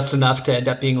win just enough to end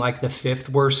up being the 5th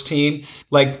worst team.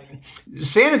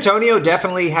 San Antonio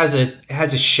definitely has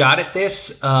a shot at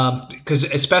this, because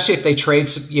especially if they trade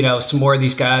some more of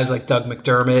these guys like Doug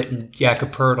McDermott and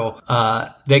Jakob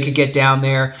Poeltl, they could get down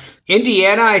there.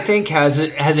 Indiana, I think, has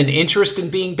an interest in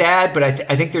being bad, but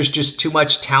I think there's just too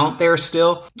much talent there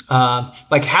still.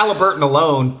 Halliburton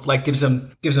alone, gives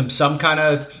them some kind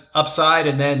of upside,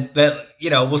 and then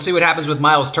we'll see what happens with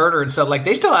Miles Turner and stuff.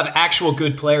 They still have actual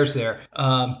good players there.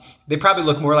 They probably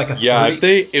look more like a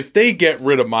 30. If they get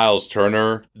rid of Miles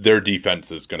Turner, their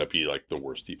defense is going to be the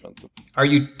worst defense. Are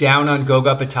you down on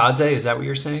Goga Bitadze? Is that what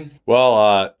you're saying?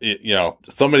 Well,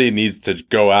 somebody needs to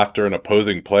go after an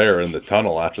opposing player in the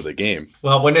tunnel after the game.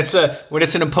 Well, when it's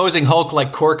an imposing Hulk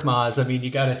like Korkmaz, you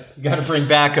gotta bring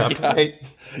backup, right?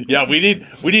 Yeah, we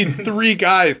need 3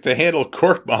 guys to handle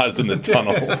Korkmaz in the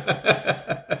tunnel.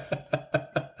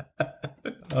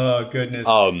 Oh, goodness.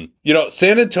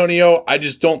 San Antonio, I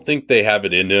just don't think they have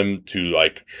it in them to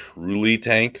truly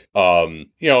tank.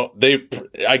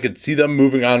 I could see them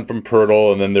moving on from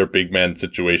Poeltl, and then their big man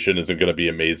situation isn't going to be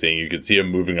amazing. You could see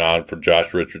them moving on from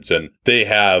Josh Richardson. They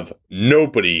have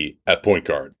nobody at point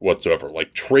guard whatsoever.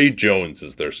 Trey Jones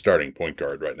is their starting point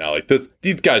guard right now.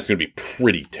 These guys are going to be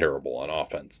pretty terrible on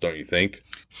offense, don't you think?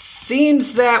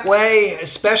 Seems that way,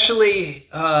 especially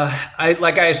I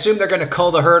assume they're going to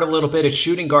cull the herd a little bit at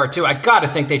shooting shooting guard too. I got to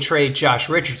think they trade Josh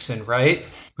Richardson, right?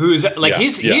 Who's like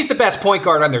he's the best point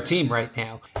guard on their team right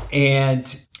now.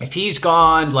 And if he's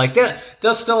gone, like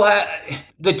they'll still have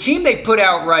the team they put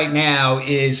out right now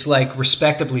is like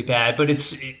respectably bad. But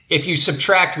it's if you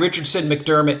subtract Richardson,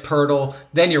 McDermott, Pirtle,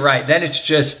 then you're right. Then it's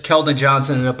just Keldon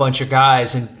Johnson and a bunch of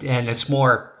guys, and it's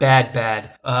more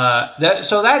bad.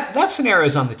 So that scenario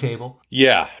is on the table.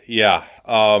 Yeah.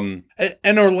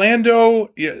 And Orlando,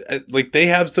 like they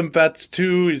have some vets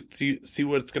too. See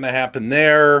what's going to happen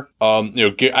there.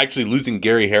 Actually losing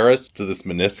Gary Harris to this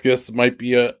meniscus might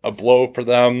be a blow for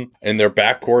them. And their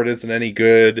backcourt isn't any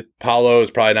good. Paolo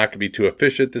is probably not going to be too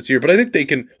efficient this year. But I think they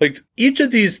can, like each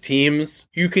of these teams,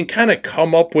 you can kind of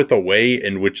come up with a way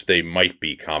in which they might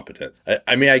be competent.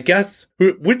 I mean, I guess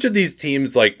which of these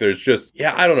teams, like there's just,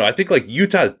 I don't know. I think like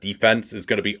Utah's defense is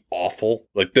going to be awful.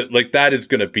 Like that is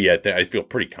going to be, I feel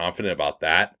pretty confident about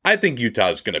that. I think Utah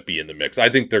is going to be in the mix. I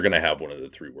think they're going to have one of the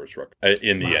 3 worst records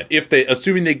in the end.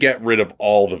 Assuming they get rid of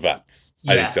all the vets,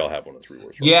 I think they'll have one of the 3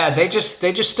 worst records. Yeah, they just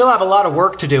still have a lot of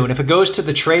work to do. And if it goes to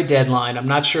the trade deadline, I'm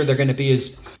not sure they're going to be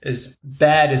as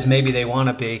bad as maybe they want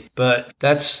to be. But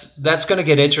that's going to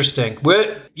get interesting.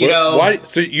 Why?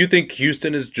 So you think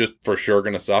Houston is just for sure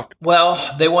going to suck?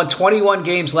 Well, they won 21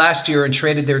 games last year and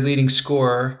traded their leading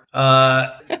scorer.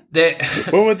 What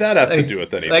would that have to do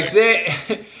with anything? Like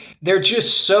they're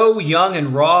just so young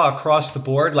and raw across the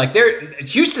board. Like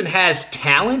Houston has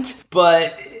talent,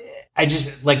 but I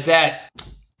just like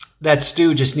that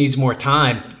stew just needs more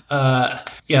time.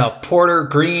 Porter,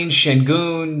 Green,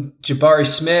 Şengün, Jabari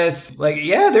Smith.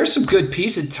 There's some good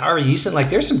pieces. Tari Eason,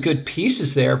 there's some good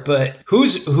pieces there, but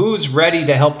who's ready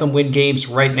to help them win games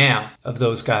right now of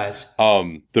those guys?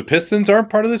 The Pistons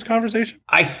aren't part of this conversation?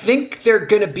 I think they're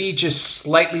going to be just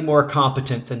slightly more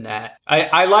competent than that.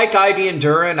 I like Ivy and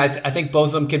Duren. I think both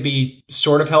of them can be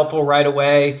sort of helpful right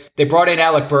away. They brought in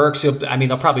Alec Burks.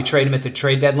 They'll probably trade him at the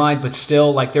trade deadline, but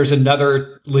still, there's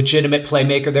another legitimate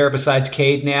playmaker there besides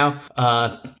Cade now.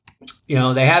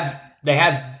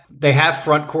 They have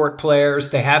front court players.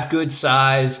 They have good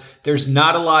size. There's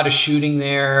not a lot of shooting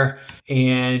there,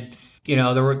 and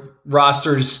the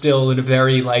roster is still in a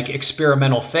very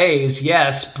experimental phase.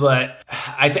 Yes, but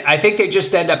I think they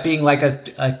just end up being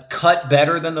a cut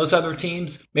better than those other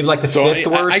teams. Maybe the fifth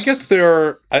worst. I guess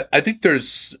I think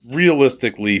there's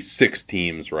realistically 6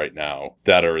 teams right now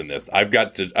that are in this. I've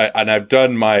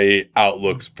done my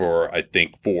outlooks for I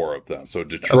think 4 of them. So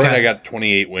Detroit, I got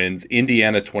 28 wins.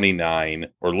 Indiana 29.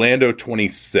 Orlando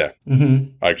 26.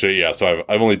 Mm-hmm. Actually, yeah. So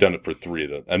I've only done it for 3 of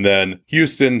them, and then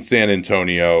Houston, San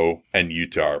Antonio, and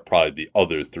Utah are probably the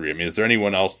other 3. I mean, is there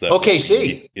anyone else that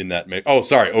OKC in that mix? Oh,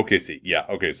 sorry, OKC. Yeah.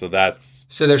 Okay. So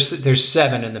there's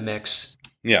 7 in the mix.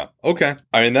 Yeah. Okay.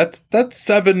 I mean, that's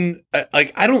 7.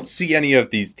 I don't see any of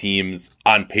these teams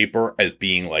on paper as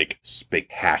being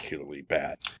spectacularly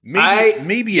bad.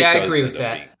 Maybe I agree with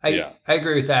that. I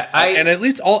agree with that. And at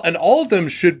least all of them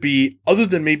should be, other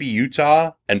than maybe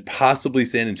Utah and possibly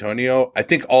San Antonio, I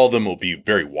think all of them will be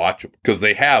very watchable because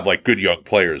they have good young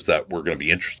players that we're going to be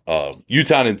interested.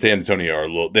 Utah and San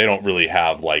Antonio they don't really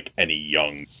have any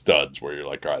young studs where you're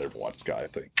all right, everyone wants this guy, I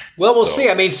think. Well, we'll see.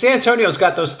 I mean, San Antonio's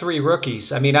got those 3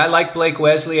 rookies. I mean, I like Blake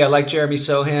Wesley. I like Jeremy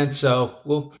Sohan.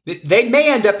 So they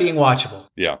may end up being watchable.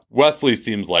 Yeah. Wesley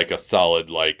seems like a solid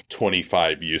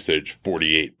 25 usage,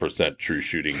 48% true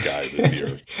shooting guy this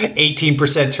year.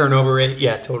 18% turnover rate.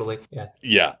 Yeah, totally.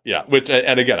 Yeah. Which,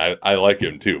 and again, I like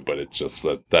him too, but it's just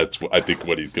that's I think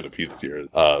what he's going to be this year,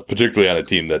 particularly on a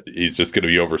team that he's just going to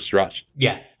be overstretched.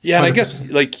 Yeah. Yeah, and I guess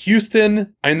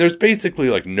Houston, I mean, there's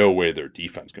basically no way their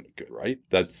defense can be good, right?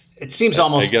 It seems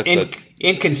almost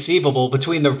inconceivable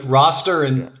between the roster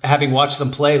and having watched them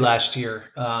play last year.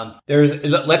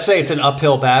 Let's say it's an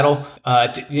uphill battle.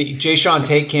 Jayshawn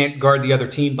Tate can't guard the other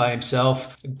team by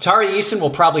himself. Tari Eason will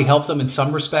probably help them in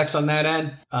some respects on that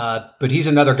end, but he's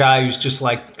another guy who's just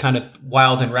kind of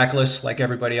wild and reckless like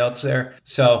everybody else there.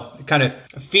 So it kind of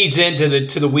feeds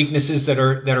into the weaknesses that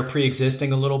are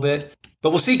pre-existing a little bit. But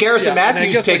we'll see Garrison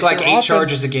Matthews take 8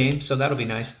 charges a game, so that'll be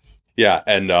nice. Yeah,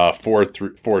 and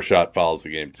 4 shot fouls a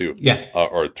game too. Yeah,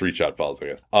 or 3 shot fouls, I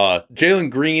guess.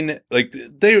 Jalen Green,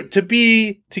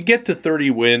 to get to 30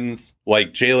 wins,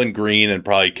 Jalen Green and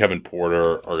probably Kevin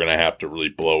Porter are gonna have to really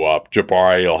blow up.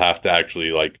 Jabari will have to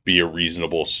actually be a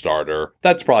reasonable starter.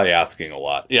 That's probably asking a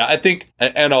lot. Yeah, I think,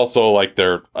 and also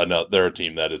they're a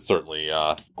team that is certainly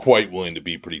quite willing to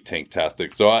be pretty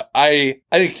tank-tastic. So I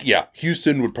think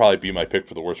Houston would probably be my pick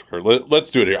for the worst record. Let's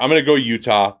do it here. I'm gonna go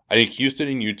Utah. I think Houston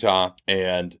and Utah Utah.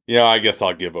 And, I guess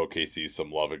I'll give OKC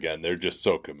some love again. They're just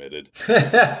so committed.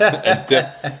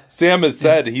 And Sam has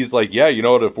said, he's like, yeah, you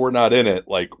know what? If we're not in it,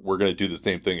 like, we're going to do the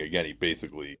same thing again. He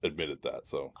basically admitted that.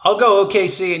 So I'll go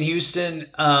OKC and Houston.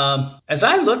 As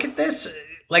I look at this,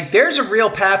 like, there's a real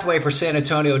pathway for San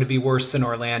Antonio to be worse than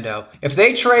Orlando. If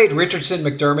they trade Richardson,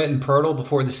 McDermott, and Poeltl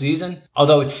before the season,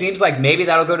 although it seems like maybe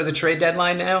that'll go to the trade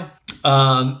deadline now,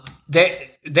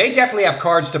 they definitely have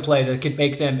cards to play that could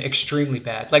make them extremely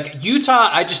bad. Like Utah,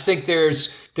 I just think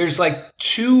there's like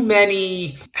too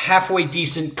many halfway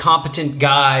decent, competent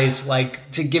guys,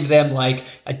 like to give them like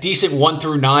a decent 1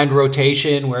 through 9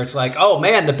 rotation where it's like, oh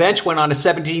man, the bench went on a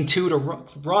 17-2 to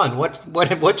run.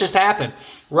 What just happened?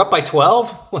 We're up by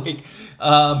 12. Like,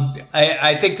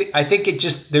 I think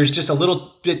there's just a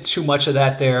little bit too much of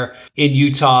that there in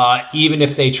Utah, even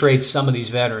if they trade some of these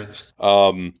veterans.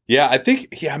 I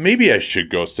think maybe I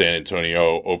should go San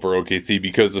Antonio over OKC,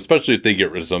 because especially if they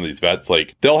get rid of some of these vets,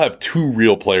 like they'll have 2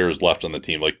 real players left on the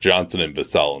team, like Johnson and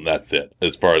Vassell, and that's it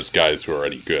as far as guys who are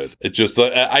any good. It just,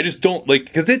 I just don't like,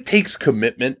 because it takes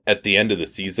commitment at the end of the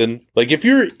season. Like if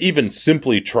you're even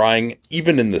simply trying,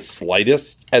 even in the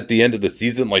slightest at the end of the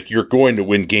season, like you're going to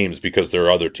win games because there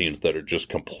are other teams that are just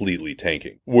completely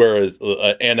tanking. Whereas,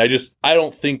 and I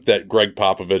don't think that Greg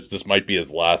Popovich, this might be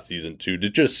his last season too, to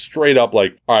just straight up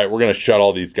like, all right, we're going to shut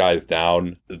all these guys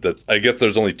down. I guess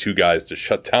there's only 2 guys to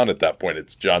shut down at that point.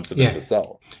 It's Johnson and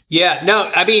Vassell. Yeah,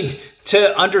 no, I mean,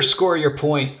 to underscore your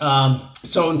point,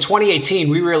 so in 2018,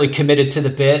 we really committed to the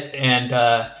bit, and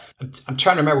I'm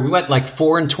trying to remember, we went like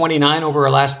 4-29 over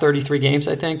our last 33 games,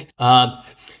 I think.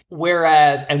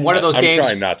 Whereas, and one of those games, I'm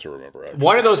trying not to remember. Actually.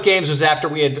 One of those games was after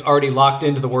we had already locked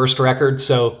into the worst record.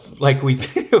 So like we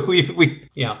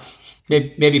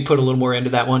maybe put a little more into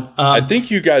that one. I think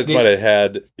you guys might have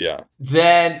had,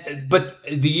 Then, but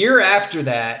the year after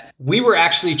that, we were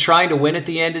actually trying to win at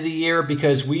the end of the year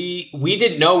because we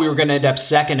didn't know we were going to end up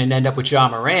second and end up with Ja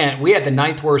Morant. We had the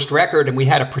 9th worst record, and we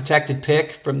had a protected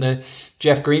pick from the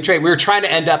Jeff Green trade. We were trying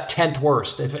to end up 10th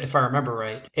worst, if I remember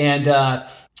right. And,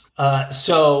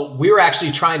 so we were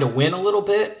actually trying to win a little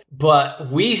bit,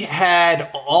 but we had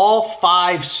all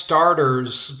 5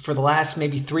 starters for the last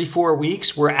maybe 3-4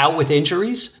 weeks were out with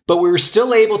injuries, but we were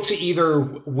still able to either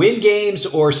win games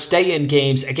or stay in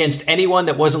games against anyone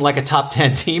that wasn't like a top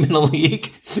 10 team in the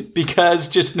league, because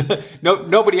just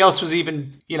nobody else was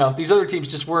even, these other teams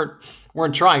just weren't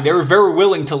trying. They were very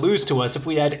willing to lose to us if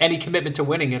we had any commitment to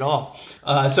winning at all.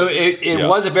 So it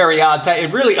was a very odd time.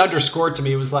 It really underscored to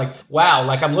me. It was like, wow,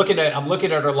 like I'm looking at our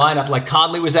lineup. Like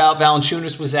Conley was out,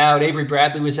 Valanciunas was out, Avery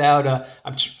Bradley was out.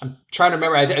 I'm trying to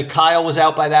remember. Kyle was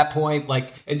out by that point.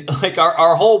 Like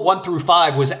our whole 1 through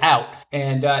 5 was out,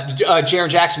 and Jaren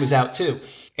Jackson was out too.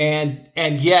 And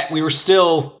yet we were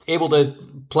still able to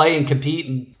play and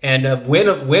compete and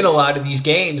win a lot of these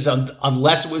games,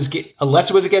 unless it was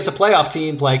against a playoff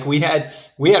team. Like we had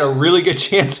a really good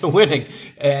chance of winning,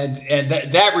 and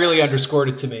that really underscored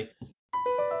it to me.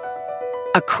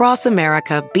 Across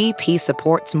America, BP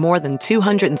supports more than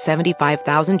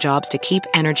 275,000 jobs to keep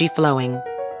energy flowing.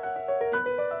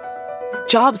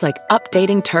 Jobs like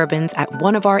updating turbines at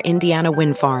one of our Indiana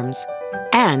wind farms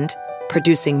and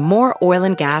producing more oil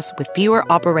and gas with fewer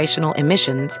operational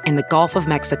emissions in the Gulf of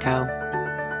Mexico.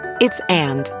 It's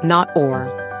and, not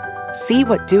or. See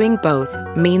what doing both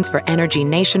means for energy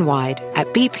nationwide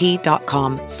at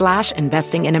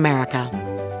bp.com/investing in America.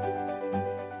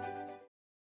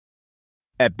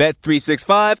 At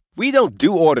Bet365, we don't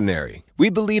do ordinary. We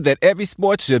believe that every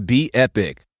sport should be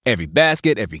epic. Every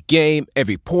basket, every game,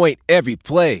 every point, every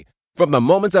play. From the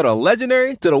moments that are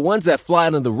legendary to the ones that fly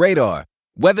under the radar.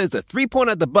 Whether it's a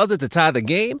 3-pointer at the buzzer to tie the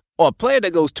game or a player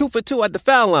that goes 2 for 2 at the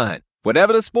foul line.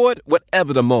 Whatever the sport,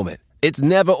 whatever the moment. It's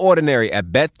never ordinary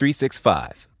at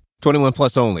Bet365. 21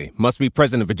 plus only. Must be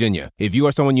present in Virginia. If you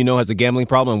or someone you know has a gambling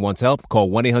problem and wants help,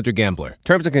 call 1-800-GAMBLER.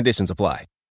 Terms and conditions apply.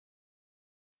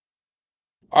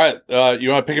 All right. You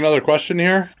want to pick another question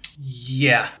here?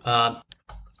 Yeah.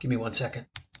 Give me 1 second.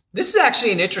 This is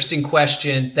actually an interesting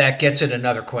question that gets at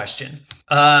another question.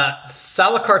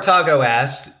 Sala Cartago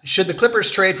asked, should the Clippers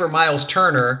trade for Miles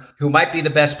Turner, who might be the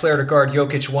best player to guard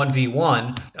Jokic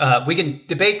 1v1? We can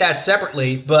debate that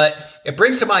separately, but it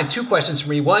brings to mind 2 questions for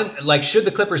me. 1, like, should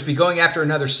the Clippers be going after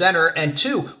another center? And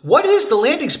 2, what is the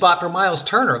landing spot for Miles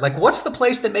Turner? Like, what's the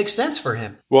place that makes sense for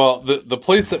him? Well, the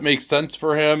place that makes sense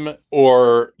for him,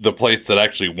 or the place that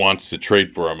actually wants to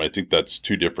trade for him, I think that's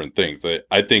 2 different things.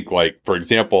 I think, like, for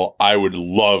example, I would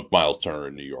love Miles Turner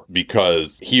in New York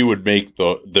because he would make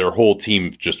their whole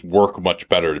team just work much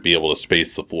better to be able to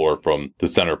space the floor from the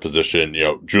center position.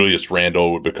 Julius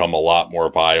Randle would become a lot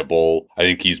more viable. I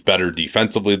think he's better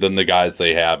defensively than the guys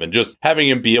they have, and just having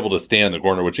him be able to stand in the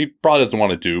corner, which he probably doesn't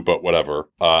want to do, but whatever.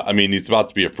 He's about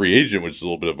to be a free agent, which is a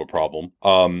little bit of a problem.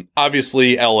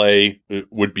 Obviously LA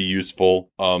would be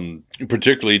useful,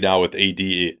 particularly now with AD.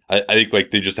 I think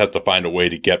like they just have to find a way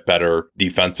to get better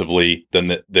defensively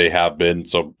than they have been.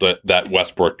 So that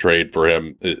Westbrook trade for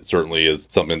him, it certainly is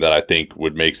something that I think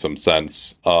would make some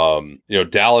sense.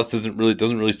 Dallas doesn't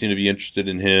really seem to be interested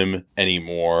in him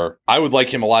anymore. I would like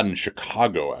him a lot in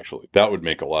Chicago, actually. That would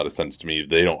make a lot of sense to me.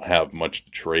 They don't have much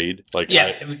to trade. They'd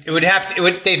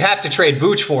have to trade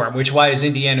Vooch for him, which why is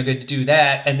Indiana going to do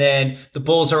that? And then the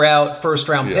Bulls are out first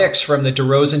round picks from the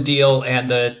DeRozan deal and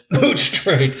the Vooch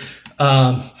trade.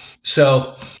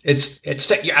 So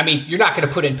you're not going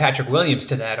to put in Patrick Williams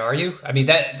to that, are you? I mean,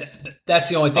 that's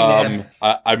the only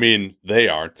thing. They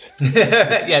aren't.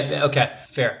 Yeah. Okay.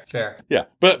 Fair. Yeah.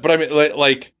 But I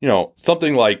mean,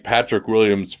 something like Patrick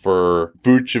Williams for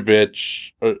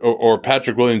Vucevic or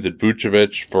Patrick Williams at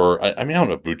Vucevic for, I don't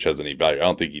know if Vuce has any value. I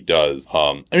don't think he does.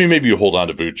 Maybe you hold on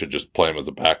to Vuce and just play him as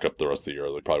a backup the rest of the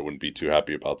year. They probably wouldn't be too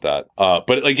happy about that.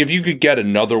 But like, if you could get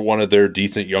another one of their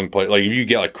decent young players, like if you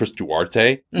get like Chris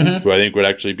Duarte, who I think would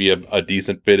actually be a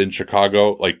decent fit in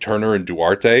Chicago, like Turner and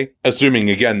Duarte, assuming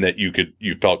again that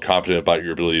you felt confident about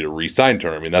your ability to re-sign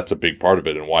Turner. I mean, that's a big part of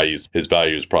it and why his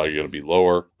value is probably going to be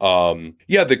lower.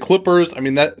 The Clippers, I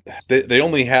mean, that they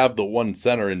only have the one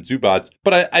center in Zubac,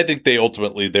 but I think they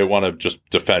ultimately want to just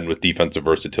defend with defensive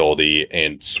versatility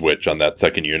and switch on that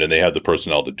second unit. And they have the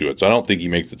personnel to do it. So I don't think he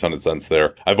makes a ton of sense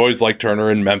there. I've always liked Turner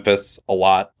in Memphis a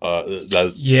lot.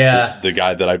 That's the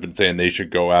guy that I've been saying they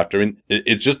should go after. I mean,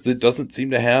 it doesn't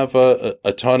seem to have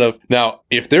a ton of. Now,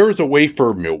 if there was a way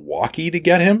for Milwaukee to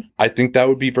get him, I think that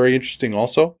would be very interesting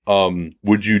also.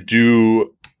 Would you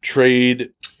do trade?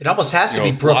 It almost has to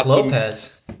be Brook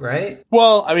Lopez, right?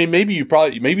 Well, I mean, maybe you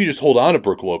just hold on to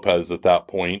Brook Lopez at that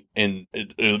point, and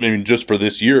just for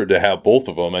this year to have both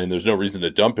of them. I mean, there's no reason to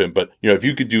dump him, but if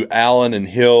you could do Allen and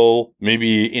Hill,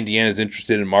 maybe Indiana's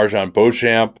interested in Marjon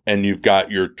Beauchamp, and you've got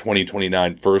your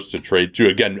 2029 first to trade to.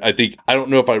 Again, I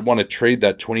don't know if I'd want to trade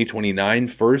that 2029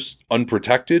 first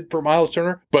unprotected for Miles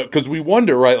Turner, but because we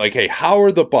wonder, right? Like, hey, how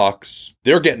are the Bucks?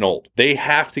 They're getting old. They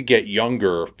have to get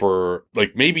younger for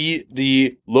like maybe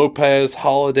the Lopez,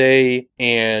 Holiday,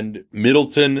 and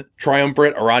Middleton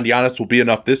triumvirate around Giannis will be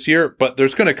enough this year, but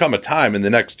there's going to come a time in the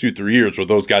next 2-3 years where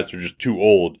those guys are just too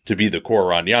old to be the core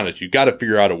around Giannis. You got to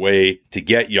figure out a way to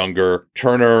get younger.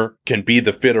 Turner can be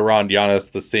the fit around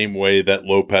Giannis the same way that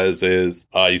Lopez is.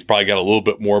 He's probably got a little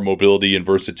bit more mobility and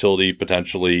versatility,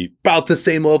 potentially about the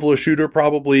same level of shooter,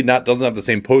 probably doesn't have the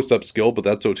same post-up skill, but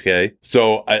that's okay.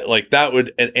 So that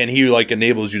would, and he like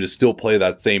enables you to still play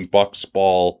that same Bucks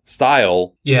ball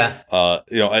style. Yeah.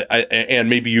 And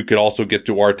maybe you could also get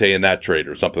Duarte in that trade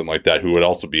or something like that, who would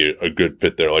also be a good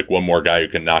fit there, like one more guy who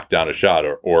can knock down a shot,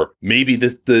 or maybe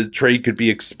the trade could be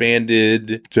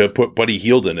expanded to put Buddy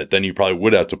Hield in it. Then you probably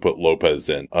would have to put Lopez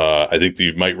in. I think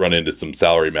you might run into some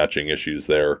salary matching issues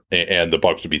there, and the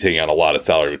Bucks would be taking on a lot of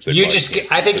salary, which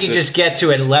I think you just get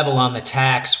to a level on the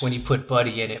tax when you put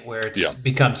Buddy in it where it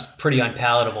becomes pretty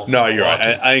unpalatable. No, you're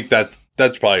right. I think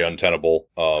that's probably untenable.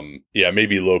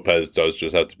 Maybe Lopez does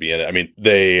just have to be in it. I mean,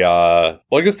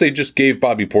 I guess they just gave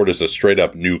Bobby Portis a straight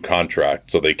up new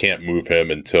contract, so they can't move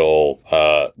him until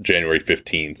January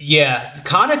 15th. Yeah,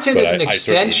 Connaughton is an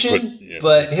extension,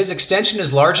 but his extension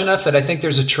is large enough that I think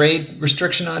there's a trade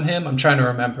restriction on him. I'm trying to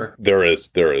remember. There is.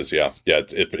 Yeah.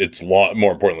 It's long.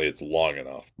 More importantly, it's long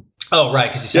enough. Oh,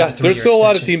 right, because there's still a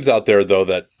lot of teams out there, though,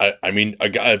 that, a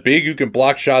guy big who can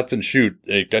block shots and shoot.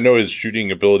 I know his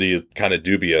shooting ability is kind of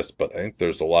dubious, but I think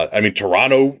there's a lot. I mean,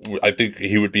 Toronto, I think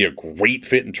he would be a great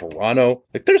fit in Toronto.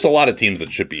 Like, there's a lot of teams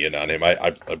that should be in on him.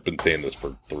 I've been saying this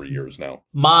for 3 years now.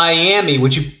 Miami,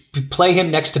 would you play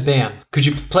him next to Bam? Could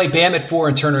you play Bam at 4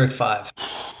 and Turner at 5?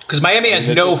 Because Miami has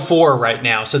no 4 right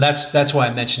now, so that's why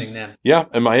I'm mentioning them. Yeah,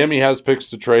 and Miami has picks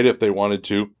to trade if they wanted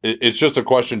to. It's just a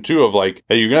question, too, of like,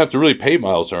 hey, you're going to have to really pay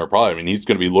Miles Turner probably. I mean, he's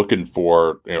going to be looking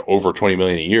for over $20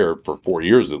 million a year for 4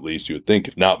 years at least, you would think,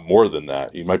 if not more than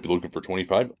that. You might be looking for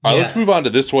 25. All right, let's move on to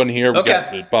this one here. We've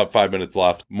got about 5 minutes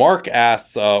left. Mark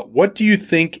asks, what do you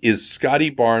think is Scotty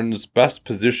Barnes' best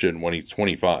position when he's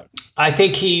 25? I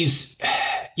think he's,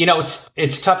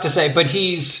 it's tough to say, but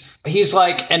he's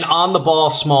like an on-the-ball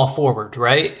small forward,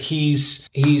 right? He's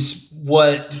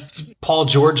what Paul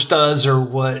George does or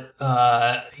what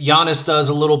Giannis does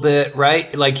a little bit,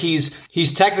 right? Like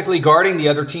he's technically guarding the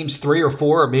other team's 3 or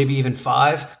 4 or maybe even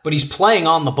 5, but he's playing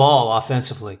on the ball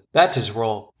offensively. That's his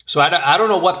role. So I don't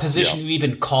know what position you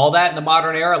even call that in the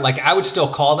modern era. Like, I would still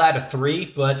call that a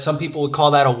 3, but some people would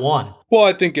call that a 1. Well,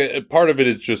 I think part of it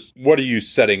is just what are you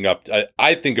setting up?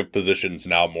 I think of positions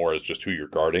now more as just who you're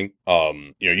guarding.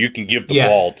 You can give the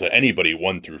ball to anybody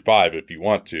 1 through 5 if you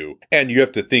want to. And you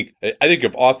have to think, I think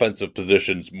of offensive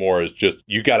positions more as just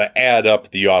you got to add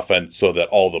up the offense so that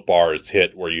all the bars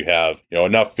hit where you have,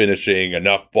 enough finishing,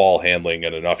 enough ball handling,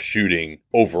 and enough shooting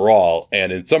overall.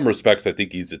 And in some respects, I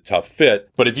think he's a tough fit.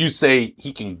 But if you say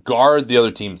he can guard the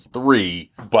other team's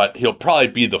 3, but he'll probably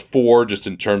be the 4 just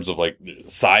in terms of like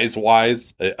size-wise,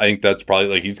 I think that's probably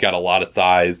like he's got a lot of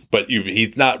size, but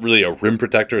he's not really a rim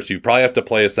protector, so you probably have to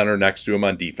play a center next to him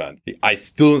on defense. I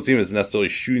still don't see him as necessarily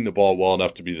shooting the ball well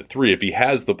enough to be the 3 if he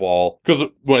has the ball. Because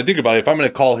when I think about it, if I'm going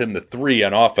to call him the 3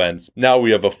 on offense, now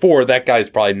we have a 4. That guy's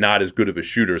probably not as good of a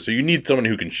shooter, so you need someone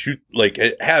who can shoot, like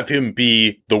have him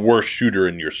be the worst shooter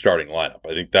in your starting lineup.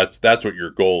 I think that's what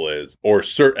your goal is, or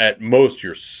at most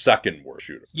your second worst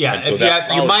shooter. Yeah, so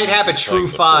you might have a true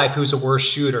 5 who's a worse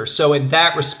shooter. So in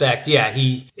that respect, yeah,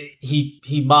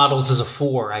 he models as a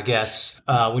 4, I guess,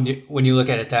 when you look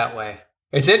at it that way.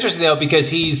 It's interesting though, because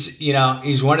he's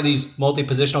one of these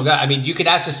multi-positional guys. I mean, you can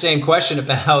ask the same question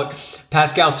about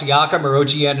Pascal Siakam or OG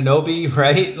Anunoby,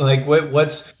 right? Like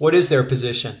what is their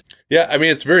position? Yeah, I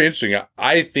mean, it's very interesting.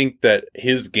 I think that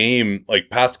his game, like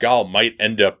Pascal, might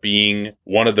end up being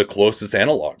one of the closest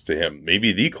analogs to him,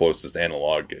 maybe the closest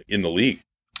analog in the league.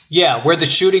 Yeah, where the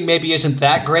shooting maybe isn't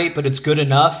that great, but it's good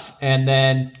enough. And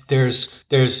then there's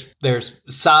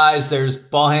size, there's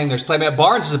ball handling, there's playmaking.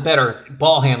 Barnes is a better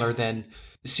ball handler than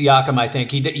Siakam, I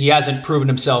think. He hasn't proven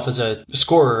himself as a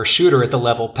scorer or shooter at the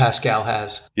level Pascal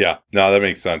has. Yeah, no, that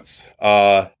makes sense.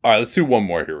 All right, let's do one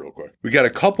more here real quick. We got a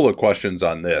couple of questions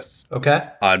on this. Okay.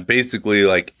 On basically,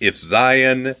 like, if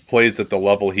Zion plays at the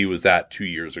level he was at 2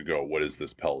 years ago, what is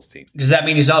this Pels team? Does that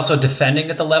mean he's also defending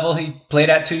at the level he played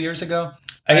at 2 years ago?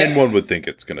 And one would think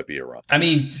it's going to be around. I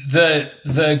mean,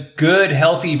 the good,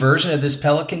 healthy version of this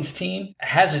Pelicans team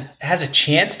has a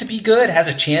chance to be good, has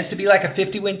a chance to be like a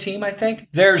 50-win team, I think.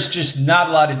 There's just not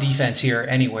a lot of defense here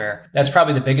anywhere. That's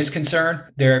probably the biggest concern.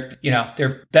 Their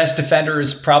best defender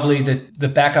is probably the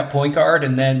backup point guard,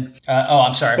 and then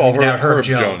I'm leaving out Herb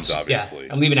Jones. Obviously.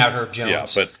 Yeah, I'm leaving out Herb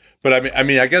Jones. Yeah, But I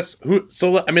mean, I guess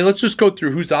let's just go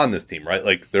through who's on this team, right?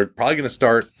 Like, they're probably going to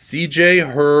start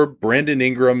CJ, Herb, Brandon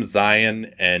Ingram,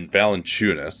 Zion, and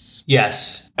Valanciunas.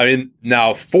 Yes. I mean,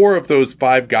 now 4 of those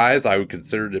 5 guys I would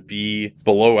consider to be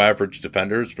below average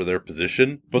defenders for their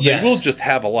position, but they will just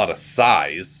have a lot of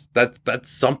size. That's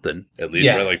something, at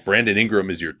least, right? Like, Brandon Ingram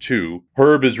is your 2.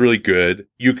 Herb is really good.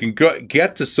 You can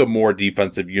get to some more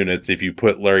defensive units if you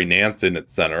put Larry Nance in at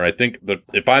center. I think that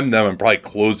if I'm them, I'm probably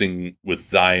closing with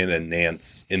Zion and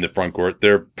Nance in the front court.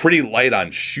 They're pretty light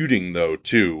on shooting, though,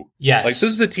 too. Yes. Like, this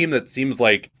is a team that seems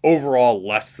like overall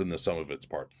less than the sum of its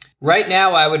parts. Right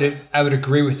now, I would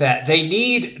agree with that.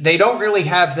 They don't really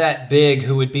have that big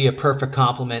who would be a perfect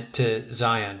complement to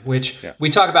Zion, which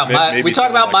we talk about. We talk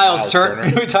about Miles Turner.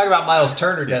 We talk about Miles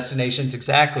Turner destinations,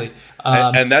 exactly.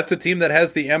 And that's a team that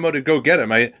has the ammo to go get him.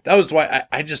 That was why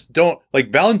I just don't like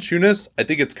Valanciunas. I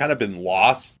think it's kind of been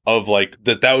lost of like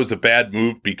that was a bad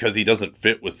move because he doesn't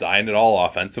fit with Zion at all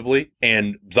offensively.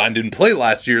 And Zion didn't play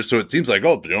last year, so it seems like,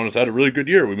 Jonas had a really good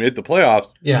year. We made the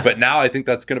playoffs. Yeah. But now I think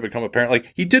that's going to become apparent.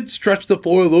 Like, he did stretch the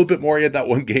floor a little bit more. He had that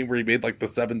one game where he made like the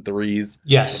 7 threes.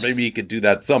 Yes. So maybe he could do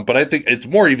that some. But I think it's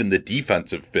more even the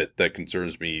defensive fit that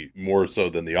concerns me more so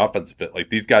than the offensive fit. Like,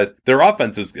 these guys, their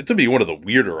offenses, it's going to be one of the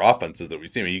weirder offenses that we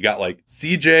see. I mean, you got like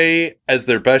CJ as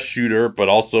their best shooter, but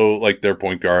also like their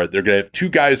point guard. They're going to have 2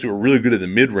 guys who are really good at the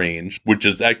mid range, which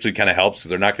is actually kind of helps because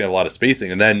they're not going to have a lot of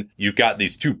spacing. And then you've got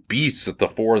these 2 beasts at the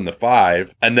 4 and the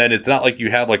 5. And then it's not like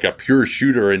you have like a pure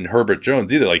shooter in Herbert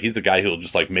Jones either. Like, he's a guy who'll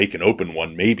just like make an open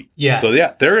one, maybe. Yeah. So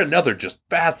yeah, they're another just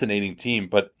fascinating team.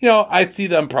 But, I see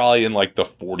them probably in like the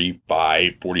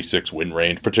 45, 46 win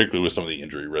range, particularly with some of the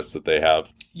injury risks that they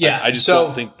have. Yeah. I just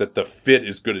don't think that the fit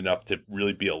is good enough to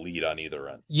really be a lead on either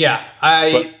end. Yeah.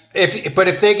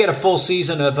 If they get a full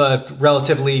season of a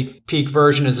relatively peak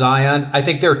version of Zion, I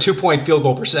think their 2-point field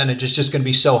goal percentage is just going to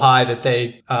be so high that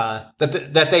they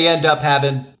they end up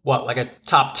having like a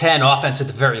top 10 offense at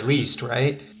the very least,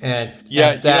 right? And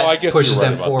that I guess pushes you're right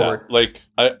them about forward. That. Like,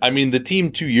 I mean, the team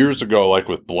 2 years ago, like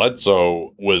with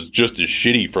Bledsoe, was just as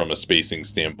shitty from a spacing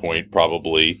standpoint,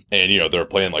 probably. And, they're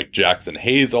playing like Jackson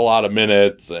Hayes a lot of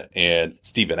minutes, and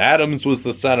Steven Adams was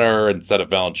the center instead of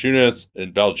Valanciunas,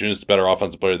 and Valanciunas is a better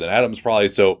offensive player than Adams, probably.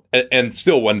 So, and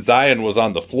still, when Zion was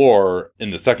on the floor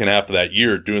in the second half of that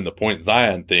year doing the point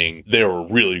Zion thing, they were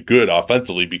really good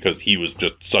offensively because he was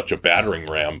just such a battering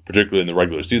ram Cam, particularly in the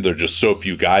regular season. There are just so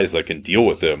few guys that can deal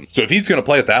with him. So if he's going to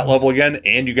play at that level again,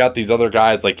 and you got these other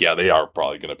guys, like, yeah, they are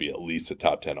probably going to be at least a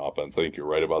top 10 offense. I think you're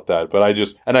right about that. But I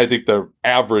think their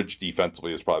average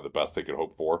defensively is probably the best they could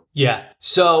hope for. Yeah.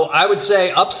 So I would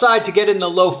say upside to get in the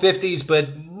low 50s,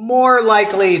 but more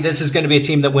likely this is going to be a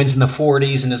team that wins in the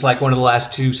 40s and is like one of the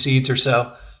last 2 seeds or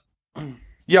so.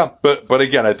 Yeah, but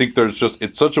again, I think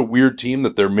it's such a weird team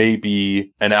that there may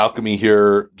be an alchemy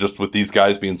here just with these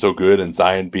guys being so good and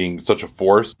Zion being such a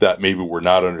force that maybe we're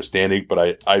not understanding,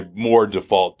 but I more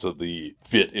default to the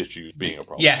fit issues being a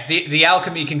problem. Yeah, the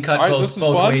alchemy can cut both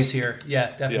ways here.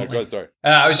 Yeah, definitely. Yeah, go ahead, sorry.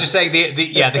 I was just saying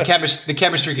the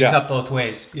chemistry can cut both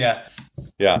ways. Yeah.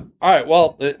 Yeah. All right.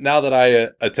 Well, now that I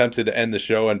attempted to end the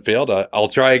show and failed, I'll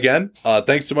try again.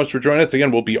 Thanks so much for joining us.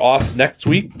 Again, we'll be off next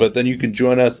week, but then you can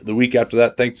join us the week after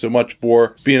that. Thanks so much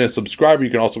for being a subscriber.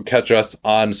 You can also catch us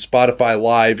on Spotify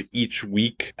Live each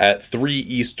week at 3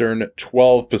 Eastern,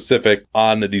 12 Pacific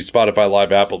on the Spotify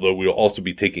Live app, although we'll also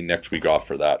be taking next week off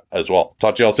for that as well.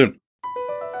 Talk to y'all soon.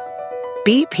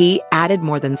 BP added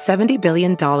more than $70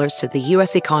 billion to the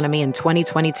U.S. economy in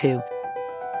 2022.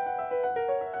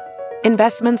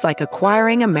 Investments like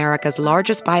acquiring America's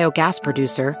largest biogas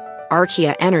producer,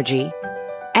 Archaea Energy,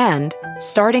 and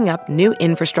starting up new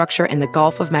infrastructure in the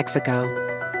Gulf of Mexico.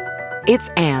 It's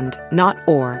and, not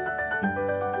or.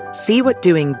 See what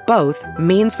doing both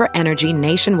means for energy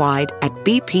nationwide at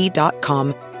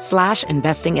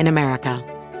bp.com/investing in America.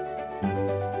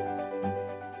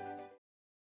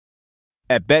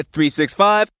 At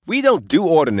Bet365, we don't do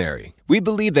ordinary. We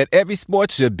believe that every sport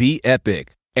should be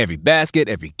epic. Every basket,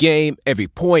 every game, every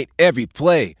point, every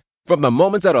play. From the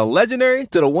moments that are legendary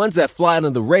to the ones that fly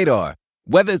under the radar.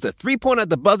 Whether it's a three-pointer at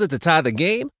the buzzer to tie the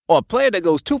game or a player that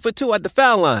goes 2 for 2 at the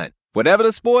foul line. Whatever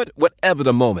the sport, whatever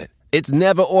the moment. It's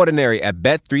never ordinary at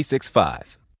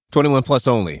Bet365. 21 plus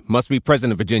only. Must be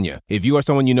present in Virginia. If you or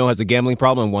someone you know has a gambling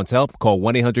problem and wants help, call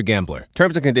 1-800-GAMBLER.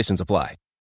 Terms and conditions apply.